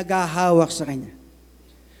 Sapagkat may naghahawak sa kanya.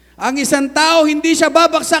 Ang isang tao, hindi siya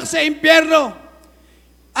babagsak sa impyerno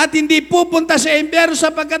at hindi pupunta sa impyerno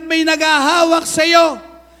sapagkat may naghahawak sa iyo.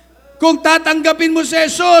 Kung tatanggapin mo si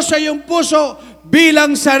Jesus sa iyong puso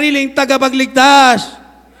bilang sariling tagapagligtas,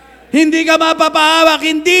 hindi ka mapapahawak,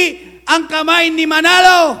 hindi ang kamay ni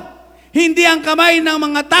Manalo, hindi ang kamay ng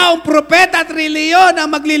mga taong propeta at reliyon ang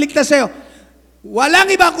magliligtas sa iyo. Walang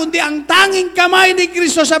iba kundi ang tanging kamay ni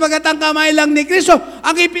Kristo, sabagat ang kamay lang ni Kristo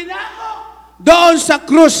ang ipinako doon sa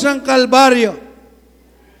krus ng Kalbaryo.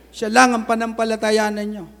 Siya lang ang panampalatayanan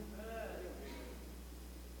nyo.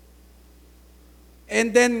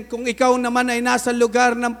 And then, kung ikaw naman ay nasa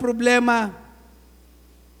lugar ng problema,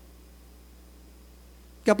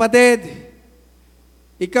 kapatid,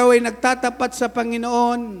 ikaw ay nagtatapat sa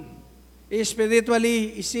Panginoon,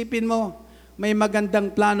 spiritually, isipin mo, may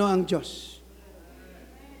magandang plano ang Diyos.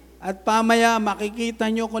 At pamaya, makikita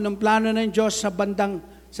nyo kung ang plano ng Diyos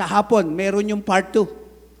sa hapon, meron yung part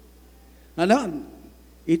 2. Ano?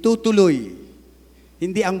 Itutuloy.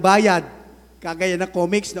 Hindi ang bayad, kagaya na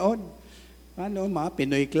comics noon. Ano, mga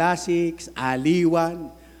Pinoy Classics,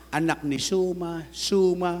 Aliwan, Anak ni Suma,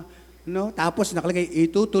 no? Tapos nakalagay,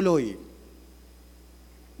 itutuloy.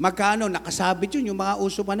 Magkano? Nakasabit yun, yung mga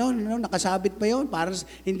uso pa noon, no? Nakasabit pa yun. Para,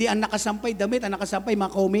 hindi ang nakasampay damit, ang nakasampay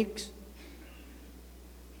mga comics.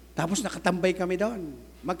 Tapos nakatambay kami doon.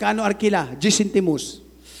 Magkano arkila? 10 centimus.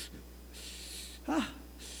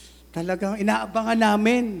 Talagang inaabangan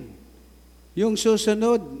namin yung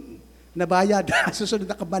susunod na bayad, susunod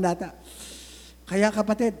na kabanata. Kaya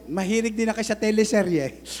kapatid, mahilig din na kayo sa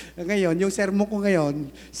teleserye. Ngayon, yung sermon ko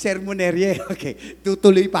ngayon, sermonerye. Okay,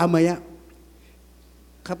 tutuloy pa maya.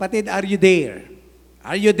 Kapatid, are you there?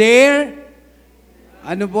 Are you there?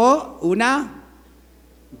 Ano po? Una,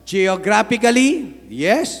 geographically,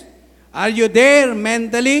 yes. Are you there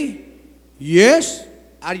mentally? Yes.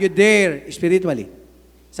 Are you there spiritually?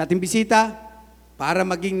 Sa ating bisita, para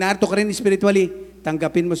maging narito ka rin spiritually,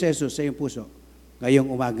 tanggapin mo si Jesus sa iyong puso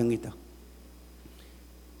ngayong umagang ito.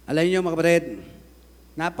 Alam niyo mga kapatid,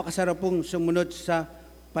 napakasarap pong sumunod sa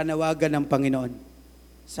panawagan ng Panginoon,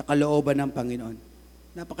 sa kalooban ng Panginoon.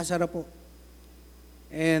 Napakasarap po.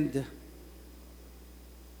 And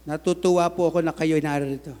natutuwa po ako na kayo'y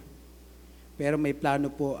narito. Pero may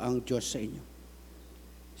plano po ang Diyos sa inyo.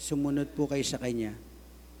 Sumunod po kayo sa Kanya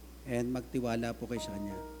and magtiwala po kayo sa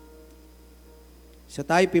Kanya. So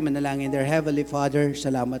tayo manalangin. Dear Heavenly Father,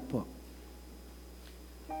 salamat po.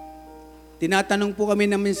 Tinatanong po kami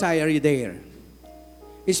ng mensahe, are you there?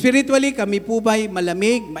 Spiritually, kami po ba'y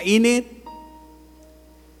malamig, mainit?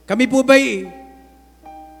 Kami po ba'y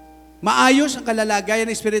maayos ang kalalagayan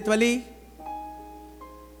spiritually?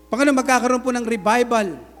 Panginoon, magkakaroon po ng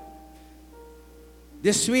revival.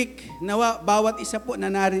 This week, nawa, bawat isa po na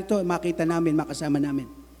narito, makita namin, makasama namin.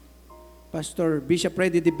 Pastor Bishop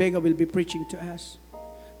Freddy De Vega will be preaching to us.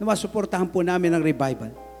 Nawa, suportahan po namin ang revival.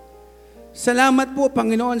 Salamat po,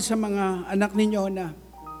 Panginoon, sa mga anak ninyo na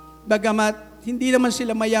bagamat hindi naman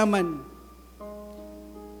sila mayaman,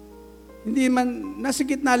 hindi man, nasa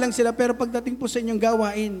gitna lang sila, pero pagdating po sa inyong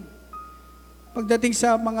gawain, Pagdating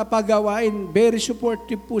sa mga pagawain, very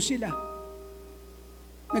supportive po sila.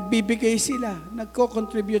 Nagbibigay sila,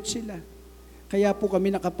 nagko-contribute sila. Kaya po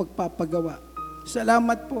kami nakapagpapagawa.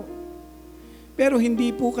 Salamat po. Pero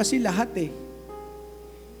hindi po kasi lahat eh.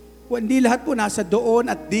 Hindi lahat po nasa doon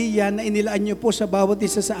at diyan na inilaan niyo po sa bawat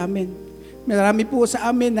isa sa amin. Marami po sa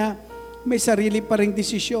amin na may sarili pa ring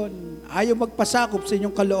desisyon. Ayaw magpasakop sa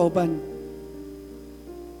inyong kalooban.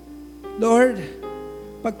 Lord,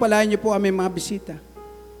 pagpalain niyo po aming mga bisita.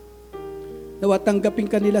 Nawa tanggapin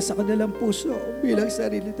kanila sa kanilang puso bilang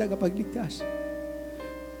sarili tagapagligtas.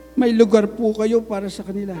 May lugar po kayo para sa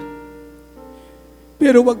kanila.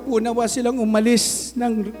 Pero wag po nawa silang umalis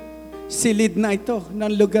ng silid na ito,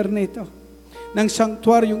 ng lugar na ito, ng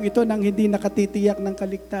sanktuaryong ito nang hindi nakatitiyak ng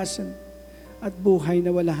kaligtasan at buhay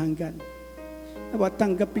na wala hanggan. Nawa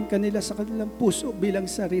tanggapin kanila sa kanilang puso bilang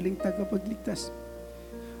sariling tagapagligtas.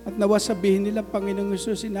 At nawa sabihin nila, Panginoong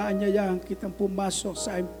Hesus, inaanyayahan kitang pumasok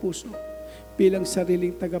sa aking puso bilang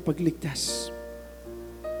sariling tagapagligtas.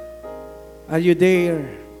 Are you there?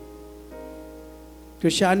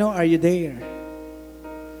 Cristiano, are you there?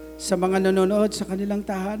 Sa mga nanonood sa kanilang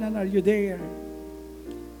tahanan, are you there?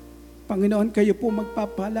 Panginoon, kayo po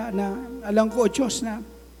magpapala na, alam ko, Diyos, na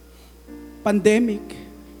pandemic,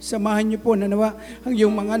 samahan niyo po na nawa ang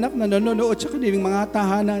iyong mga anak na nanonood sa kanilang mga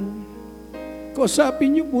tahanan.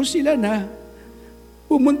 Kausapin niyo po sila na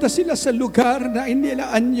pumunta sila sa lugar na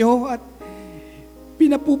inilaan niyo at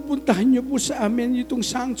pinapupuntahan niyo po sa amin itong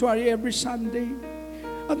sanctuary every Sunday.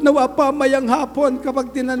 At nawa pamayang hapon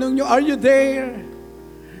kapag tinanong niyo, are you there?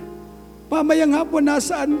 Pamayang hapon,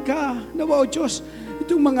 nasaan ka? Nawa, O Diyos,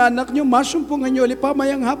 itong mga anak niyo, masumpungan niyo ulit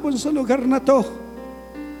pamayang hapon sa lugar na to.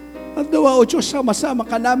 At nawa, O Diyos, sama-sama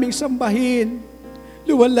ka naming sambahin,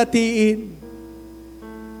 luwalhatiin.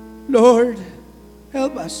 Lord,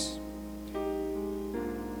 help us.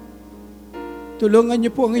 Tulungan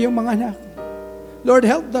niyo po ang iyong mga anak. Lord,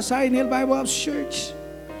 help the Zion Hill Bible Church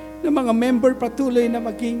na mga member patuloy na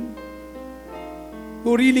maging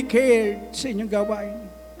who really cared sa inyong gawain.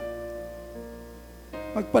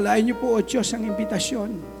 Pagpalain niyo po, O Diyos, ang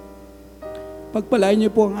imbitasyon. Pagpalain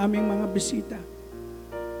niyo po ang aming mga bisita.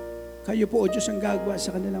 Kayo po, O Diyos, ang gagawa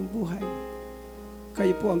sa kanilang buhay.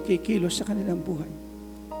 Kayo po ang kikilos sa kanilang buhay.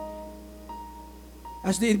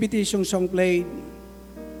 As the invitation song played,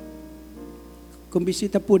 kung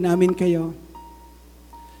bisita po namin kayo,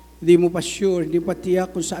 hindi mo pa sure, hindi pa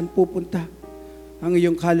tiyak kung saan pupunta ang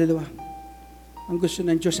iyong kaluluwa. Ang gusto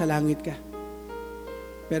ng Diyos sa langit ka.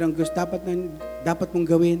 Pero ang gusto dapat mong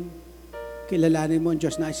gawin, kilalanin mo ang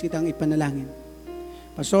Diyos, nais kitang ipanalangin.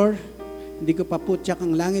 Pastor, hindi ko pa po tiyak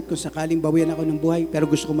ang langit kung sakaling bawian ako ng buhay, pero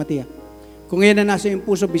gusto ko matiyak. Kung ngayon na nasa iyong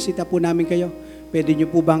puso, bisita po namin kayo, pwede niyo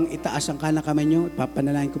po bang itaas ang kanang kamay niyo at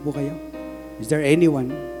papanalangin ko po kayo? Is there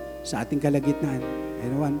anyone sa ating kalagitnaan?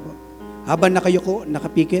 Anyone po? Habang nakayuko,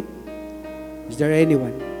 nakapikit, is there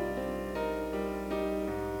anyone?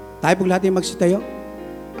 Tayo po lahat yung magsitayo.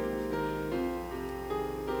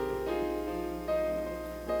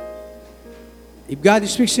 If God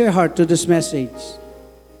speaks to your heart to this message,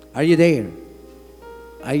 are you there?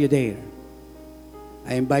 Are you there?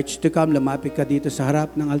 I invite you to come, lumapit ka dito sa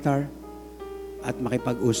harap ng altar at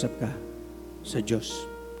makipag-usap ka sa Diyos.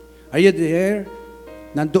 Are you there?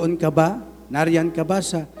 Nandoon ka ba? Nariyan ka ba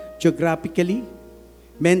sa geographically,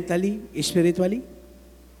 mentally, spiritually?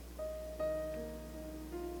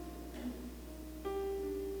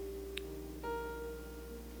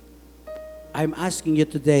 I'm asking you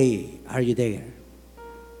today, are you there?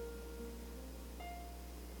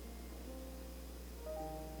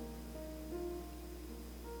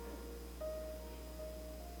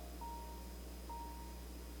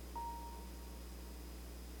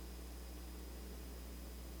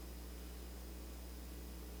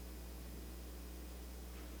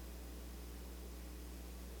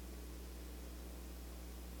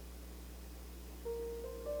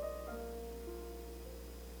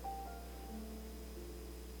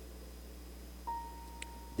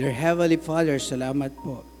 Dear Heavenly Father, salamat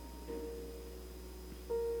po.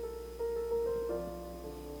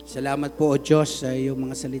 Salamat po, O Diyos, sa iyong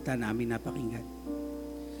mga salita na aming napakinggan.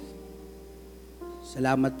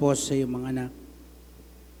 Salamat po sa iyong mga anak.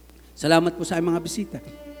 Salamat po sa aming mga bisita.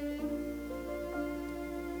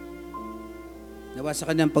 Nawa sa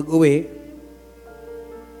kanilang pag-uwi,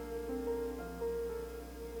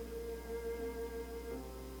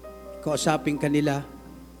 kausapin kanila,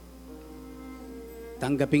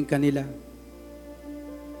 tanggapin kanila.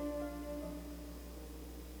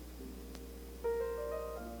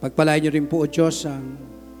 Pagpalain niyo rin po, O Diyos, ang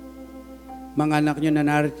mga anak niyo na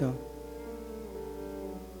narito.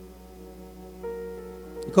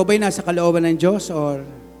 Ikaw ba'y nasa kalooban ng Diyos or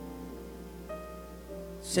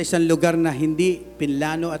sa isang lugar na hindi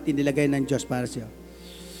pinlano at inilagay ng Diyos para sa iyo?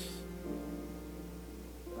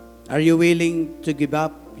 Are you willing to give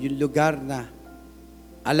up yung lugar na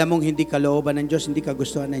alam mong hindi kalooban ng Diyos, hindi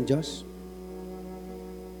kagustuhan ng Diyos?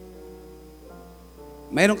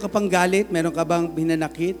 Mayroon ka pang galit? Mayroon ka bang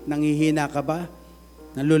hinanakit? Nanghihina ka ba?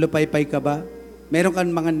 Nalulupaypay ka ba? Mayroon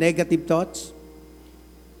kang mga negative thoughts?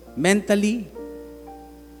 Mentally,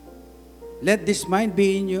 let this mind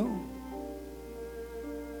be in you.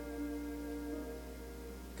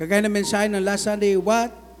 Kagaya ng mensahe ng last Sunday,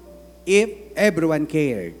 what if everyone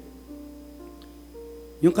cared?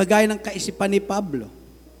 Yung kagaya ng kaisipan ni Pablo.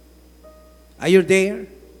 Are you there?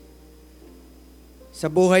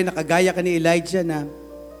 Sa buhay na kagaya ka ni Elijah na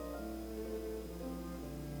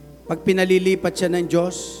pag pinalilipat siya ng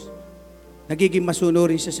Diyos, nagiging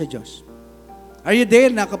masunurin siya sa Diyos. Are you there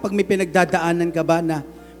na kapag may pinagdadaanan ka ba na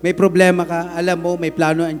may problema ka, alam mo, may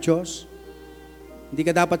plano ang Diyos? Hindi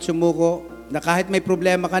ka dapat sumuko na kahit may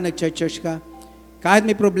problema ka, nag-church ka. Kahit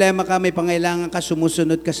may problema ka, may pangailangan ka,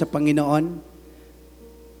 sumusunod ka sa Panginoon.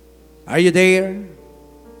 Are you there?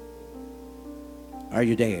 Are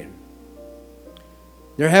you there?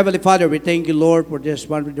 Dear Heavenly Father, we thank you, Lord, for this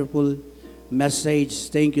wonderful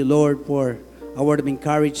message. Thank you, Lord, for a word of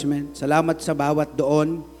encouragement. Salamat sa bawat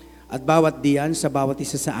doon at bawat diyan sa bawat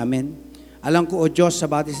isa sa amin. Alam ko, O Diyos,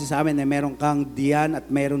 sa bawat isa sa amin na meron kang diyan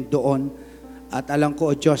at meron doon. At alam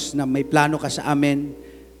ko, O Diyos, na may plano ka sa amin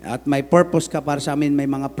at may purpose ka para sa amin, may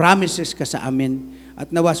mga promises ka sa amin.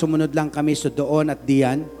 At nawa sumunod lang kami sa doon at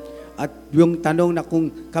diyan. At yung tanong na kung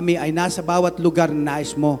kami ay nasa bawat lugar na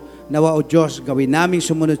nais mo, nawa, O Diyos, gawin namin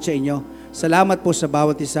sumunod sa inyo. Salamat po sa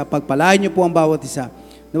bawat isa. Pagpalain niyo po ang bawat isa.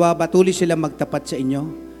 Nawa patuloy sila magtapat sa inyo.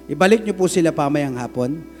 Ibalik niyo po sila pamayang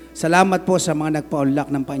hapon. Salamat po sa mga nagpaunlak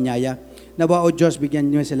ng paanyaya. Nawa, O Diyos, bigyan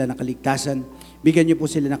niyo sila ng kaligtasan. Bigyan niyo po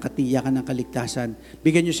sila ng katiyakan ng kaligtasan.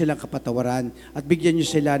 Bigyan niyo sila ng kapatawaran. At bigyan niyo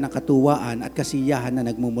sila ng katuwaan at kasiyahan na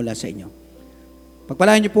nagmumula sa inyo.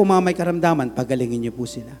 Pagpalain niyo po mga may karamdaman, pagalingin niyo po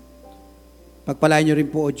sila. Pagpalain niyo rin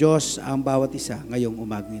po, O Diyos, ang bawat isa ngayong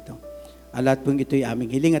umagang ito. Ang lahat pong ito'y aming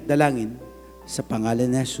hiling at dalangin sa pangalan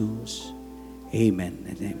ni Jesus. Amen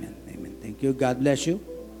and amen. Amen. Thank you. God bless you.